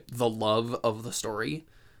relationship the love of the story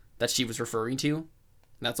that she was referring to. And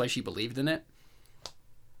that's why she believed in it.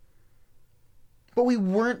 But we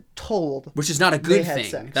weren't told. Which is not a they good had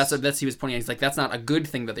thing. sex. That's he was pointing out. He's like, that's not a good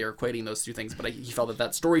thing that they were equating those two things. But he felt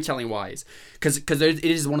that storytelling wise, because it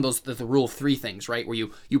is one of those the rule of three things, right? Where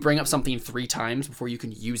you bring up something 3 times before you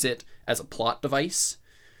can use it as a plot device,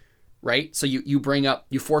 right? So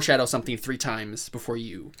you foreshadow something 3 times before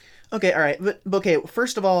you. Okay, all right, but okay.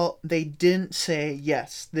 First of all, they didn't say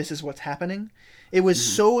yes. This is what's happening. It was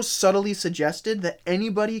so subtly suggested that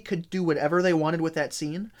anybody could do whatever they wanted with that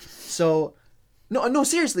scene. So. No,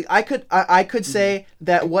 seriously. I could say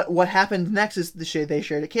that what happened next is they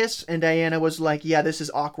shared a kiss, and Diana was like, "Yeah, this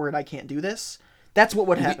is awkward. I can't do this." That's what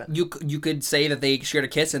would happen. You could say that they shared a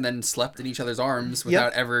kiss and then slept in each other's arms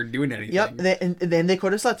without ever doing anything. Yep, and then they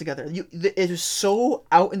could have slept together. It is so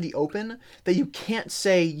out in the open that you can't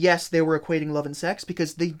say yes they were equating love and sex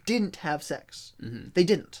because they didn't have sex. Mm-hmm. They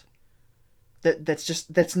didn't.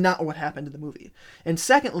 That's not what happened in the movie. And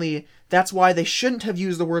secondly, that's why they shouldn't have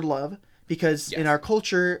used the word love. Because in our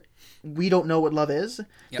culture, we don't know what love is.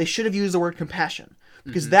 Yep. They should have used the word compassion.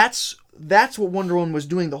 Because that's what Wonder Woman was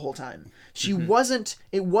doing the whole time. She wasn't...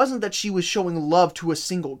 It wasn't that she was showing love to a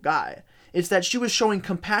single guy. It's that she was showing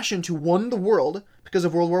compassion to, 1, the world, because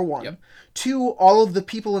of World War I. Yep. 2, all of the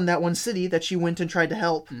people in that one city that she went and tried to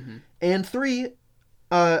help. Mm-hmm. And 3,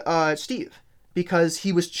 Steve. Because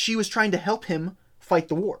she was trying to help him fight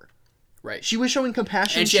the war. Right. She was showing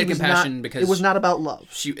compassion. And she had compassion because... It was not about love.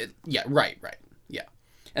 Right. Yeah.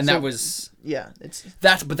 And so, that was... Yeah.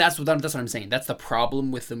 That's what I'm saying. That's the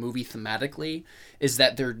problem with the movie thematically, is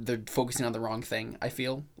that they're focusing on the wrong thing, I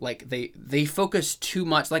feel. Like, they focus too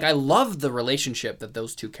much... Like, I love the relationship that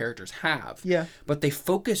those two characters have. Yeah. But they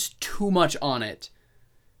focus too much on it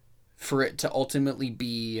for it to ultimately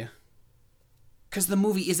be... Because the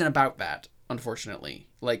movie isn't about that, unfortunately.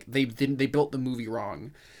 Like, they built the movie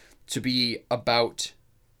wrong to be about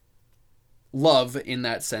love in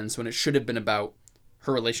that sense when it should have been about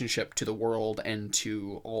her relationship to the world and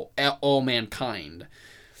to all mankind.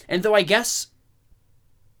 And though I guess...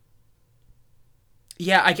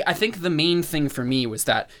 Yeah, I think the main thing for me was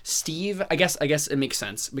that Steve... I guess it makes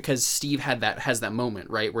sense because Steve has that moment,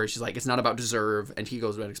 right? Where she's like, it's not about deserve, and he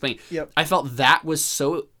goes and explain. Yep. I felt that was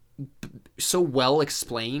so well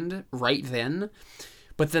explained right then.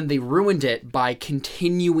 But then they ruined it by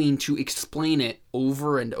continuing to explain it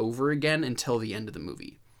over and over again until the end of the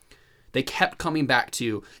movie. They kept coming back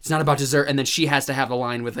to, it's not about deserve, and then she has to have the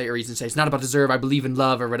line with Ares and say, it's not about deserve, I believe in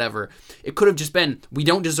love, or whatever. It could have just been, we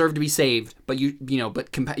don't deserve to be saved, but you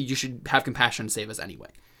should have compassion and save us anyway.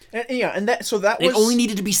 And that was... It only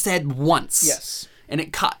needed to be said once. Yes. And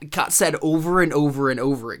it got said over and over and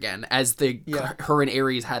over again as her and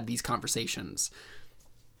Ares had these conversations.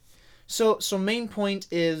 So main point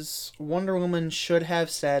is Wonder Woman should have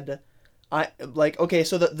said, so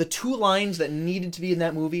the 2 lines that needed to be in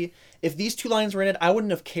that movie, if these 2 lines were in it, I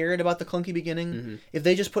wouldn't have cared about the clunky beginning. Mm-hmm. If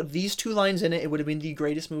they just put these 2 lines in it, it would have been the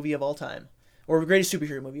greatest movie of all time. Or the greatest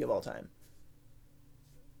superhero movie of all time.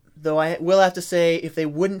 Though I will have to say, if they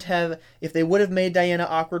would have made Diana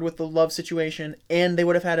awkward with the love situation, and they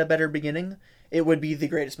would have had a better beginning, it would be the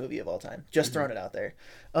greatest movie of all time. Just throwing it out there.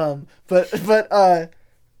 But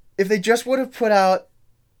if they just would have put out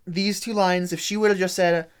these 2 lines, if she would have just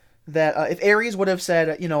said that, if Ares would have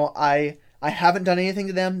said, I haven't done anything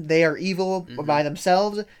to them, they are evil by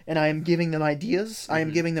themselves, and I am giving them ideas, I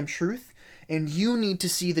am giving them truth, and you need to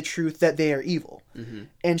see the truth that they are evil. Mm-hmm.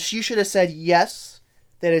 And she should have said, yes,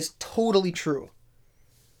 that is totally true.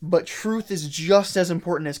 But truth is just as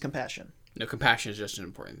important as compassion. No, compassion is just as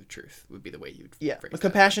important as truth, would be the way you'd phrase but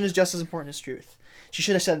compassion is just as important as truth. She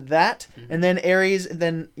should have said that, and then Ares,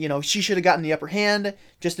 she should have gotten the upper hand,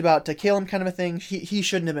 just about to kill him kind of a thing. He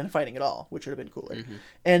shouldn't have been fighting at all, which would have been cooler. Mm-hmm.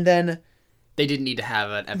 And then... They didn't need to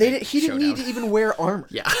have an epic He didn't need to even wear armor.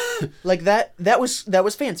 Yeah. Like, that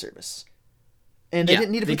was fan service. And they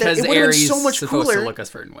didn't need to put that. It would have been so much cooler to look a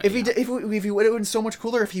certain way. If he would have been so much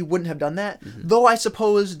cooler if he wouldn't have done that. Mm-hmm. Though I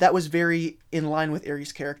suppose that was very in line with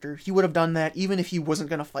Ares' character. He would have done that even if he wasn't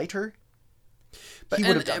going to fight her. But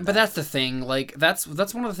that's the thing. Like that's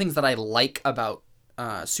one of the things that I like about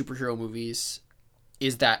superhero movies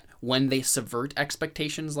is that when they subvert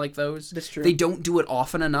expectations like those, that's true. They don't do it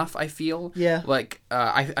often enough, I feel. Yeah. Like,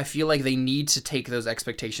 I feel like they need to take those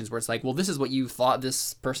expectations where it's like, well, this is what you thought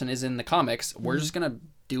this person is in the comics. We're just going to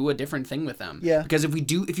do a different thing with them. Yeah. Because if you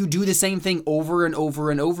do the same thing over and over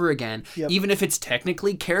and over again, even if it's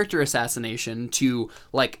technically character assassination to,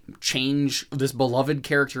 like, change this beloved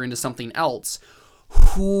character into something else,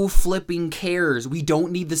 who flipping cares? We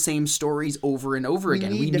don't need the same stories over and over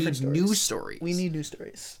again. We need new stories. We need new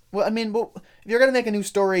stories. Well, I mean, if you're going to make a new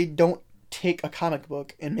story, don't take a comic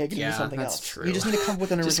book and make it into something that's else. true. You just need to come up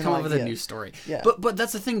with an original Just come up with idea. a new story. Yeah. But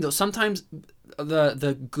that's the thing though. Sometimes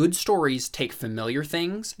the good stories take familiar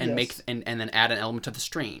things and Yes. make and then add an element of the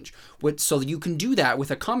strange. So you can do that with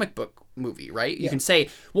a comic book movie, right? You can say,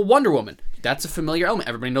 well, Wonder Woman, that's a familiar element.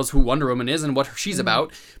 Everybody knows who Wonder Woman is and what she's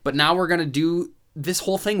about. But now we're gonna do this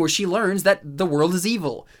whole thing where she learns that the world is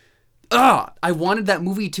evil. I wanted that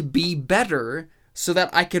movie to be better so that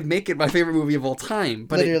I could make it my favorite movie of all time,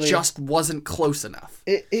 but Literally. it just wasn't close enough.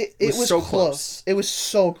 It was so close. It was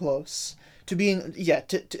so close to being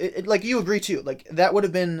like you agree too. Like that would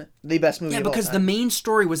have been the best movie. Yeah, of all because the time. main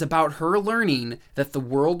story was about her learning that the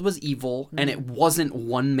world was evil and it wasn't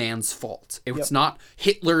one man's fault. It was not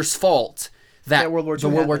Hitler's fault that World War the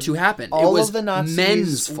II World War happened. II happened. All it was of the Nazis,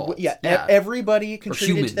 men's fault. Everybody or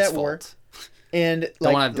contributed humans' to that war. fault. And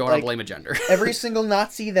Don't like, want to blame a gender. every single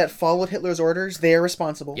Nazi that followed Hitler's orders, they are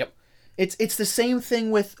responsible. Yep. It's the same thing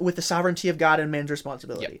with the sovereignty of God and man's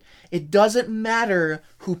responsibility. It doesn't matter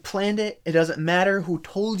who planned it. It doesn't matter who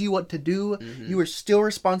told you what to do. You are still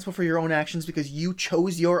responsible for your own actions because you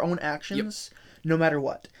chose your own actions, no matter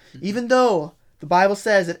what. Even though the Bible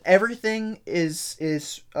says that everything is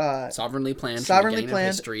Sovereignly planned from the sovereignly beginning planned.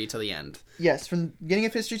 of history to the end. yes, from the beginning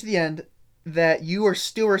of history to the end, that you are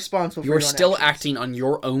still responsible for You're your own still actions. acting on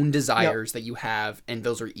your own desires that you have, and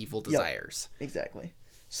those are evil desires. Exactly.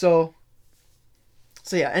 So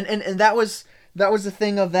yeah, and that was the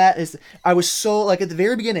thing of that is I was so like at the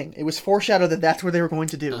very beginning it was foreshadowed that that's what they were going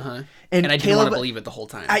to do, And I didn't want to believe it the whole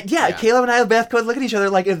time. Caleb and I both look at each other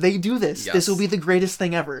like if they do this, Yes. this will be the greatest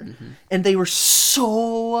thing ever, and they were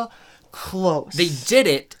so close. They did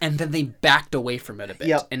it, and then they backed away from it a bit,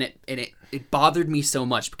 Yep. and it bothered me so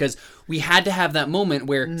much because we had to have that moment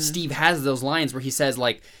where Mm-hmm. Steve has those lines where he says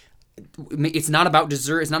like, "It's not about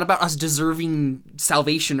deserve. It's not about us deserving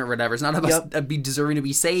salvation or whatever. It's not about us be deserving to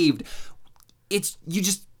be saved. It's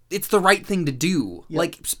the right thing to do.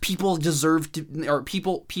 Like people deserve to, or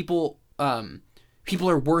people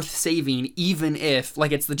are worth saving, even if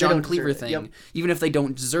like it's the John don't Cleaver deserve it. thing. Yep. Even if they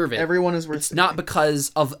don't deserve it, Everyone is worth It's not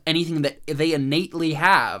because of anything that they innately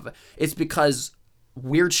have. It's because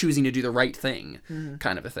we're choosing to do the right thing,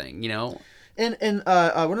 kind of a thing, you know? And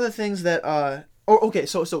one of the things that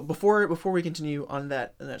so before we continue on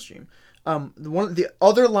that stream, the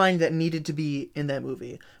other line that needed to be in that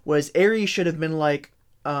movie was Ares should have been like,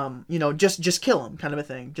 just kill him, kind of a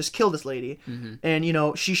thing. Just kill this lady, and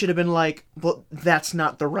she should have been like, well, that's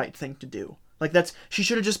not the right thing to do. Like she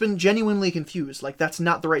should have just been genuinely confused. Like that's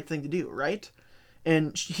not the right thing to do, right?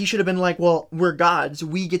 And he should have been like, well, we're gods,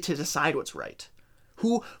 we get to decide what's right.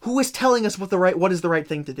 Who is telling us what is the right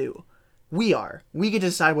thing to do? We are. We get to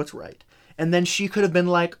decide what's right. And then she could have been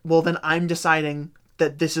like, well, then I'm deciding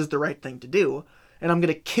that this is the right thing to do, and I'm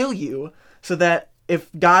going to kill you so that if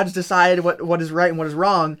gods decide what is right and what is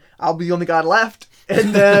wrong, I'll be the only god left,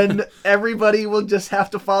 and then everybody will just have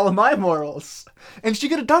to follow my morals. And she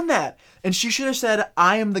could have done that. And she should have said,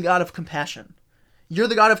 I am the god of compassion. You're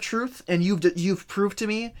the god of truth, and you've proved to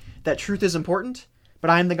me that truth is important, but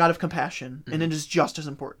I am the god of compassion, and it is just as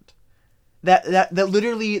important. That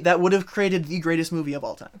literally would have created the greatest movie of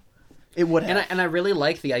all time. It would have. And I really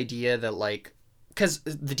like the idea that like, because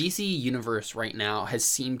the DC universe right now has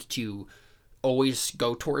seemed to always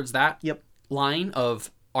go towards that line of,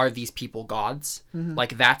 are these people gods?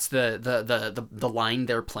 Like that's the line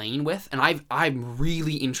they're playing with, and I'm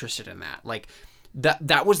really interested in that. Like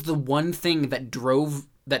that was the one thing that drove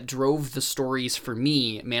the stories for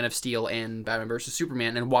me, Man of Steel and Batman vs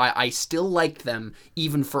Superman, and why I still liked them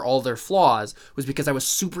even for all their flaws, was because I was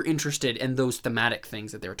super interested in those thematic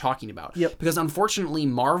things that they were talking about. Because unfortunately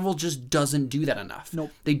Marvel just doesn't do that enough.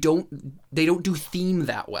 Nope. They don't do theme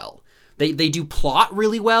that well. They do plot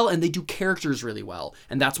really well, and they do characters really well,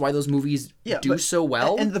 and that's why those movies do so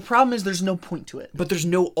well. And the problem is there's no point to it. But there's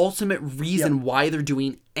no ultimate reason why they're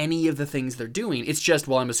doing any of the things they're doing. It's just,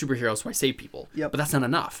 well, I'm a superhero, so I save people. But that's not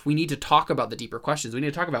enough. We need to talk about the deeper questions. We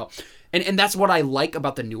need to talk about... And that's what I like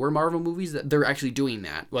about the newer Marvel movies, that they're actually doing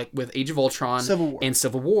that. Like with Age of Ultron and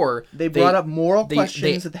Civil War. They brought up moral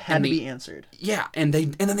questions that had to be answered. Yeah, and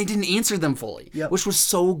then they didn't answer them fully, which was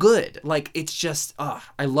so good. Like, it's just...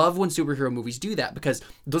 I love when superhero movies do that, because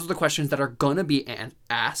those are the questions that are gonna be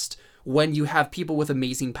asked when you have people with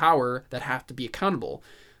amazing power that have to be accountable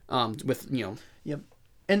with,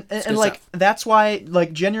 And like stuff. That's why,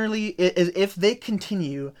 like, generally, if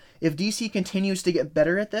DC continues to get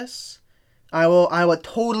better at this, I will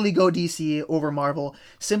totally go DC over Marvel,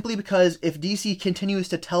 simply because if DC continues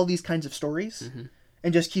to tell these kinds of stories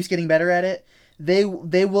and just keeps getting better at it, they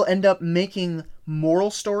will end up making moral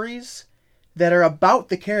stories that are about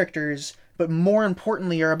the characters, but more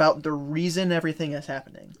importantly are about the reason everything is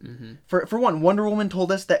happening. For one, Wonder Woman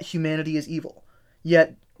told us that humanity is evil,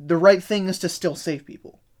 yet the right thing is to still save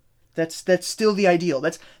people. That's still the ideal.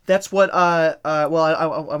 That's what I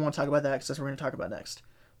want to talk about that because that's what we're going to talk about next.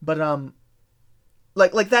 But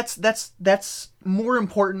that's more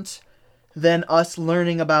important than us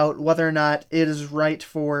learning about whether or not it is right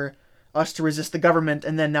for us to resist the government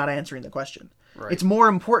and then not answering the question. Right. It's more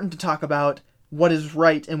important to talk about what is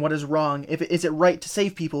right and what is wrong. Is it right to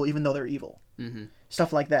save people even though they're evil?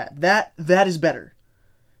 Stuff like that. That is better.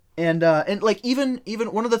 And like even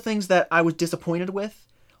one of the things that I was disappointed with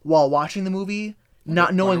while watching the movie,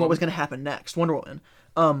 not knowing what was going to happen next, Wonder Woman,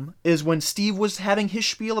 is when Steve was having his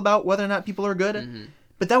spiel about whether or not people are good.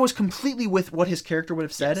 But that was completely with what his character would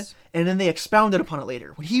have said, and then they expounded upon it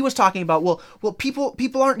later. When he was talking about, well,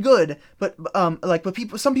 people aren't good, but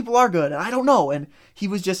some people are good, and I don't know. And he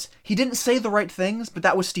didn't say the right things, but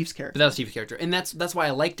that was Steve's character. But that was Steve's character, and that's why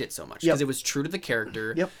I liked it so much, because it was true to the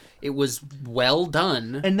character. Yep. It was well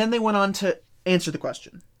done. And then they went on to answer the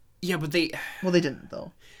question. Yeah, but they didn't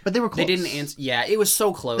though. But they were close. They didn't answer. Yeah, it was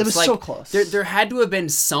so close. It was so close. There had to have been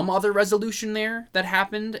some other resolution there that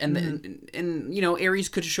happened, and and Ares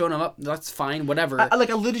could have shown up. That's fine, whatever. I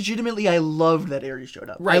legitimately, I loved that Ares showed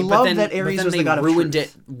up. Right, I loved that Ares was the god of truth. Ruined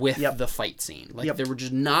it with the fight scene. There would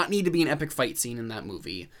just not need to be an epic fight scene in that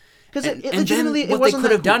movie. Because what they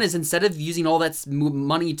could have done is, instead of using all that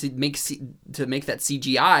money to make that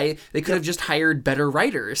CGI, they could have just hired better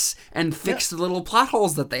writers and fixed the little plot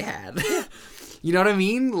holes that they had. You know what I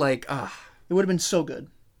mean? It would have been so good.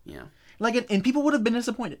 Yeah. And people would have been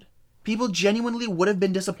disappointed. People genuinely would have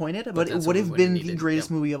been disappointed, but it would have been the greatest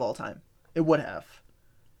movie of all time. It would have.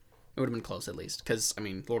 It would have been close, at least, because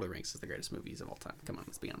Lord of the Rings is the greatest movies of all time. Come on,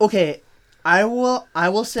 let's be honest. Okay, I will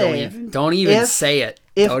say. Don't even say it.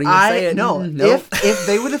 If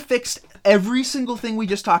they would have fixed every single thing we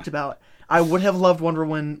just talked about, I would have loved Wonder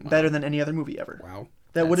Woman better than any other movie ever. Wow,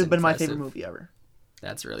 that would have been my favorite movie ever.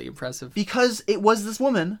 That's really impressive. Because it was this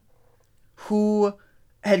woman who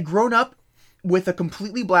had grown up with a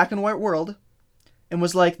completely black and white world and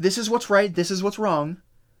was like, this is what's right, this is what's wrong.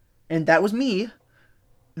 And that was me.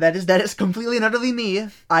 That is completely and utterly me.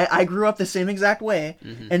 I grew up the same exact way.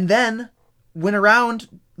 And then went around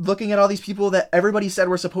looking at all these people that everybody said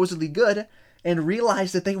were supposedly good and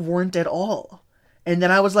realized that they weren't at all. And then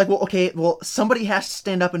I was like, well, somebody has to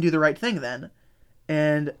stand up and do the right thing then.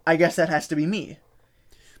 And I guess that has to be me.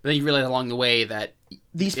 But then you realize along the way that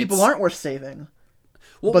these people aren't worth saving.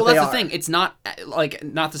 Well, that's the thing. It's not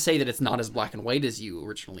not to say that it's not as black and white as you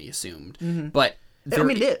originally assumed, but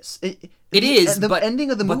it is. It is. The ending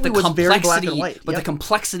of the movie was very black and white. But the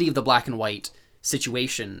complexity of the black and white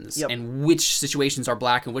situations and which situations are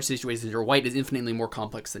black and which situations are white is infinitely more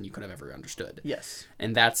complex than you could have ever understood. Yes.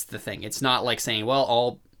 And that's the thing. It's not like saying,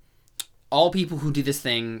 well, all people who do this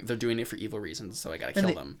thing, they're doing it for evil reasons, so I gotta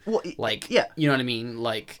kill them. Well, you know what I mean?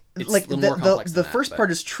 It's a little more complex the first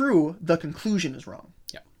part is true, the conclusion is wrong.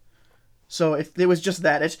 Yeah. So if it was just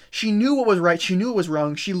that, she knew what was right, she knew what was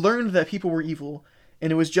wrong, she learned that people were evil,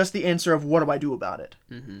 and it was just the answer of what do I do about it?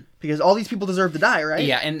 Because all these people deserve to die, right?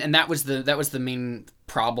 Yeah, and that was the main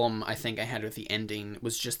problem I think I had with the ending,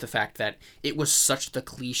 was just the fact that it was such the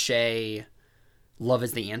cliche love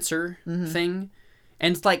is the answer thing.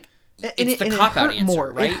 And it's like, it's the cop-out answer,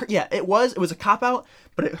 more. right? It was a cop-out,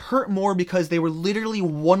 but it hurt more because they were literally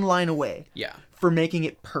one line away for making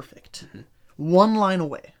it perfect. One line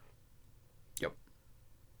away. Yep.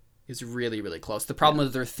 It was really, really close. The problem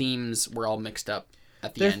is their themes were all mixed up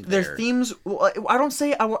at the end. Their themes, I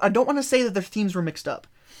don't want to say that their themes were mixed up.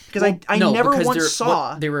 Because I never once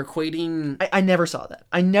saw... They were equating... I never saw that.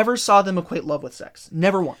 I never saw them equate love with sex.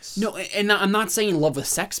 Never once. No, and I'm not saying love with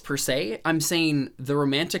sex per se. I'm saying the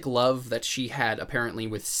romantic love that she had apparently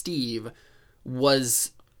with Steve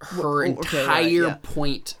was her entire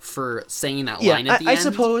point for saying that line at the end. I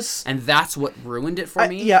suppose. And that's what ruined it for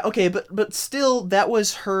me. Yeah, okay, but still, that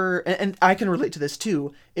was her... And I can relate to this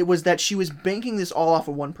too. It was that she was banking this all off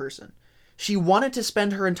of one person. She wanted to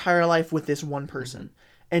spend her entire life with this one person.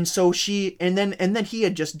 And so and then he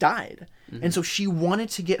had just died. And so she wanted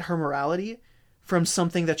to get her morality from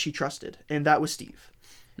something that she trusted. And that was Steve.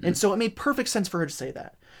 And so it made perfect sense for her to say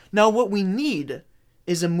that. Now, what we need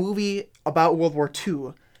is a movie about World War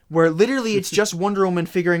II, where literally it's just Wonder Woman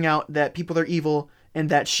figuring out that people are evil and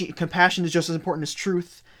that compassion is just as important as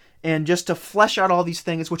truth. And just to flesh out all these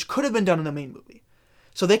things, which could have been done in the main movie.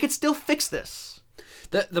 So they could still fix this.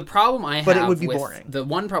 The problem I have, but it would be boring. The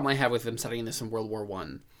one problem I have with them setting this in World War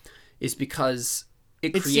I is because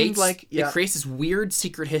it creates this weird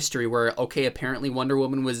secret history where, okay, apparently Wonder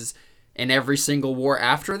Woman was in every single war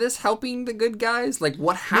after this helping the good guys? Like,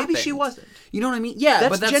 what happened? Maybe she wasn't. You know what I mean? Yeah,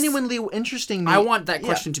 That's genuinely interesting. I want that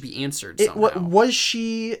question to be answered somehow. Was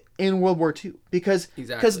she in World War II? Because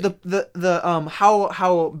Exactly. the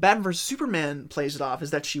how Batman vs Superman plays it off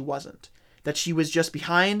is that she wasn't. That she was just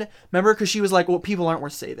behind. Remember, because she was like, "Well, people aren't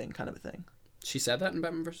worth saving," kind of a thing. She said that in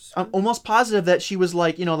Batman vs. I'm almost positive that she was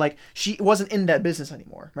like, like she wasn't in that business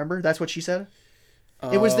anymore. Remember, that's what she said.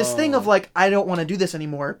 It was this thing of like, I don't want to do this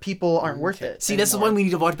anymore. People aren't worth it. See, anymore. this is when we need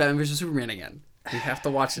to watch Batman vs Superman again. We have to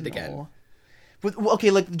watch it again. No. But, okay,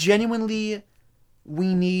 like genuinely,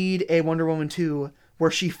 we need a Wonder Woman 2 where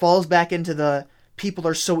she falls back into the people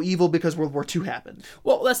are so evil because World War II happened.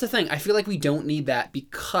 Well, that's the thing. I feel like we don't need that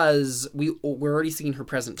because we're already seeing her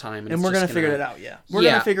present time, and we're gonna figure it out. Yeah, we're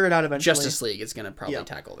gonna figure it out eventually. Justice League is gonna probably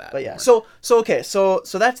tackle that. But yeah, more.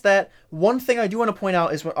 so that's that. One thing I do want to point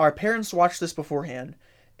out is when our parents watched this beforehand,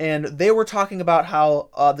 and they were talking about how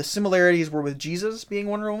the similarities were with Jesus being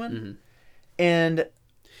Wonder Woman, and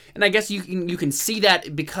I guess you can see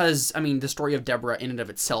that because, I mean, the story of Deborah in and of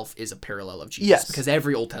itself is a parallel of Jesus. Yes. Because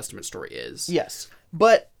every Old Testament story is. Yes.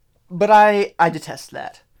 But I detest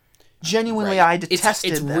that. Genuinely, Right. I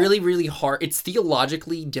detested it's that. really, really hard. It's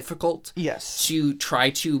theologically difficult Yes. to try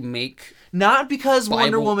to make... Not because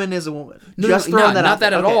Wonder Bible- Woman is a woman. No, Just no, throwing not out that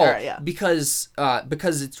there. at Okay, all. right, yeah. Because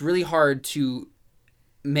it's really hard to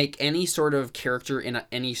make any sort of character in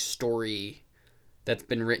any story that's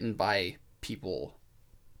been written by people...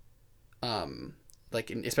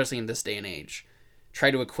 especially in this day and age,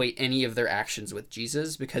 try to equate any of their actions with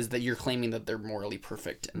Jesus because that you're claiming that they're morally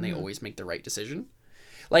perfect and they always make the right decision.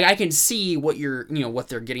 Like, I can see what what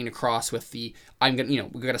they're getting across with we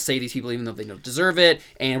gotta save these people even though they don't deserve it,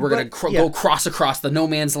 and we're gonna go across the no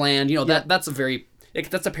man's land. That's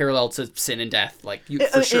a parallel to sin and death,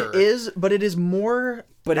 for sure. It is, but it is more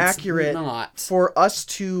accurate not. for us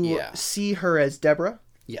to see her as Deborah.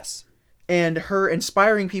 Yes. And her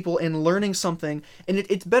inspiring people and learning something, and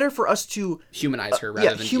it's better for us to humanize her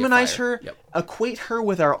rather than humanize deify her, equate her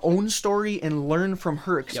with our own story, and learn from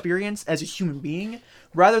her experience as a human being,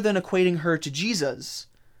 rather than equating her to Jesus,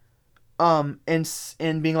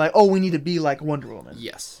 and being like, oh, we need to be like Wonder Woman.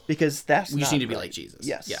 Yes, because we just need to be like Jesus.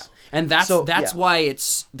 Yes, yeah, and that's why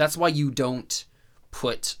you don't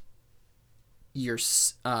put your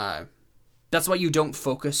that's why you don't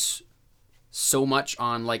focus so much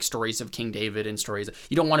on stories of King David and stories.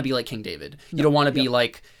 You don't want to be like King David. You don't want to be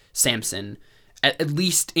like Samson, at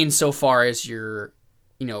least insofar as you're,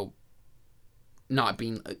 not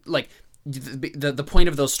being the point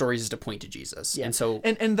of those stories is to point to Jesus. Yeah. And so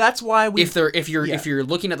and that's why if you're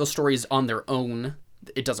looking at those stories on their own,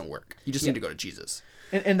 it doesn't work. You just need to go to Jesus.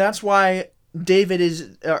 And that's why David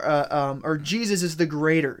is or Jesus is the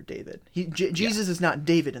greater David. Jesus is not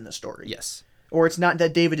David in the story. Yes. Or it's not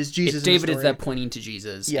that David is Jesus. David is that pointing to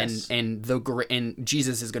Jesus, yes. and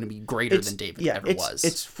Jesus is going to be greater than David ever was.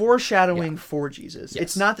 It's foreshadowing for Jesus. Yes.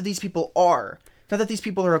 It's not that these people are. It's not that these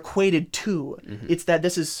people are equated to. Mm-hmm. It's that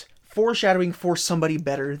this is foreshadowing for somebody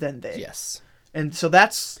better than they. Yes. And so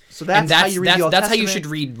that's how you read the Old That's how Testament. you should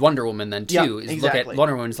read Wonder Woman then too. Yeah, is exactly. Look at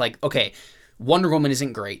Wonder Woman. It's like, okay, Wonder Woman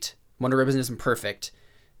isn't great. Wonder Woman isn't perfect.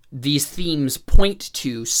 These themes point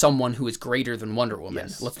to someone who is greater than Wonder Woman.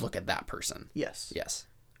 Yes. Let's look at that person. Yes. Yes.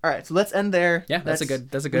 All right, so let's end there. Yeah, that's a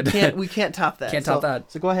good. We can't top that. Can't top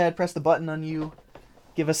that. So go ahead, press the button on you.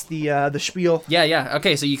 Give us the spiel. Yeah.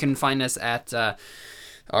 Okay, so you can find us at our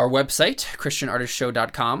website,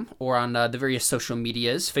 christianartistshow.com, or on the various social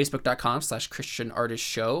medias,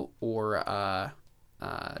 facebook.com/christianartistshow, or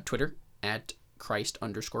Twitter at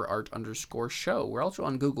Christ_art_show. We're also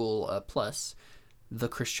on Google Plus. The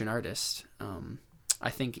Christian Artist. I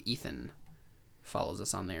think Ethan follows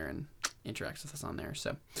us on there and interacts with us on there.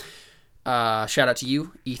 So, shout out to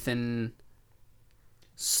you, Ethan.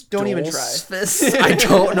 Don't even try. I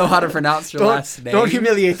don't know how to pronounce your last name. Don't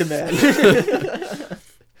humiliate the man.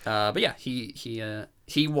 But yeah,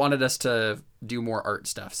 he wanted us to do more art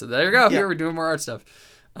stuff. So there you go. Yeah. Here we're doing more art stuff.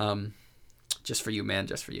 Just for you, man.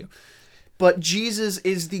 Just for you. But Jesus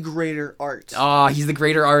is the greater art. Oh, he's the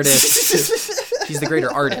greater artist. He's the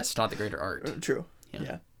greater artist, not the greater art. True.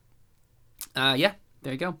 Yeah. Yeah,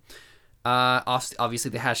 there you go. Obviously,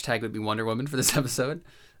 the hashtag would be Wonder Woman for this episode.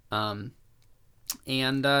 Yeah.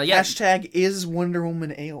 Hashtag is Wonder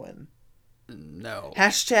Woman Eowyn. No.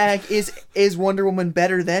 Hashtag is Wonder Woman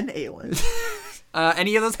better than Eowyn.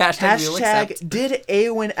 Any of those hashtags we'll accept. Hashtag did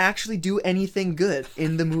Eowyn actually do anything good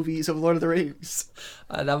in the movies of Lord of the Rings?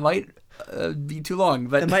 That might be too long,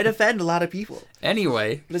 but it might offend a lot of people.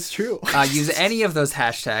 Anyway, but it's true. Use any of those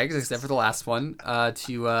hashtags except for the last one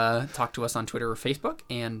to talk to us on Twitter or Facebook,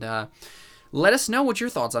 and Let us know what your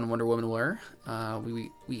thoughts on Wonder Woman were.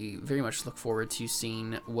 We very much look forward to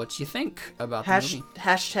seeing what you think about the movie.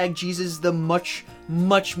 Hashtag Jesus the much,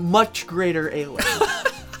 much, much greater alien.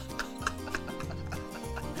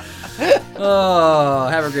 Oh,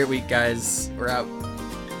 have a great week, guys. We're out.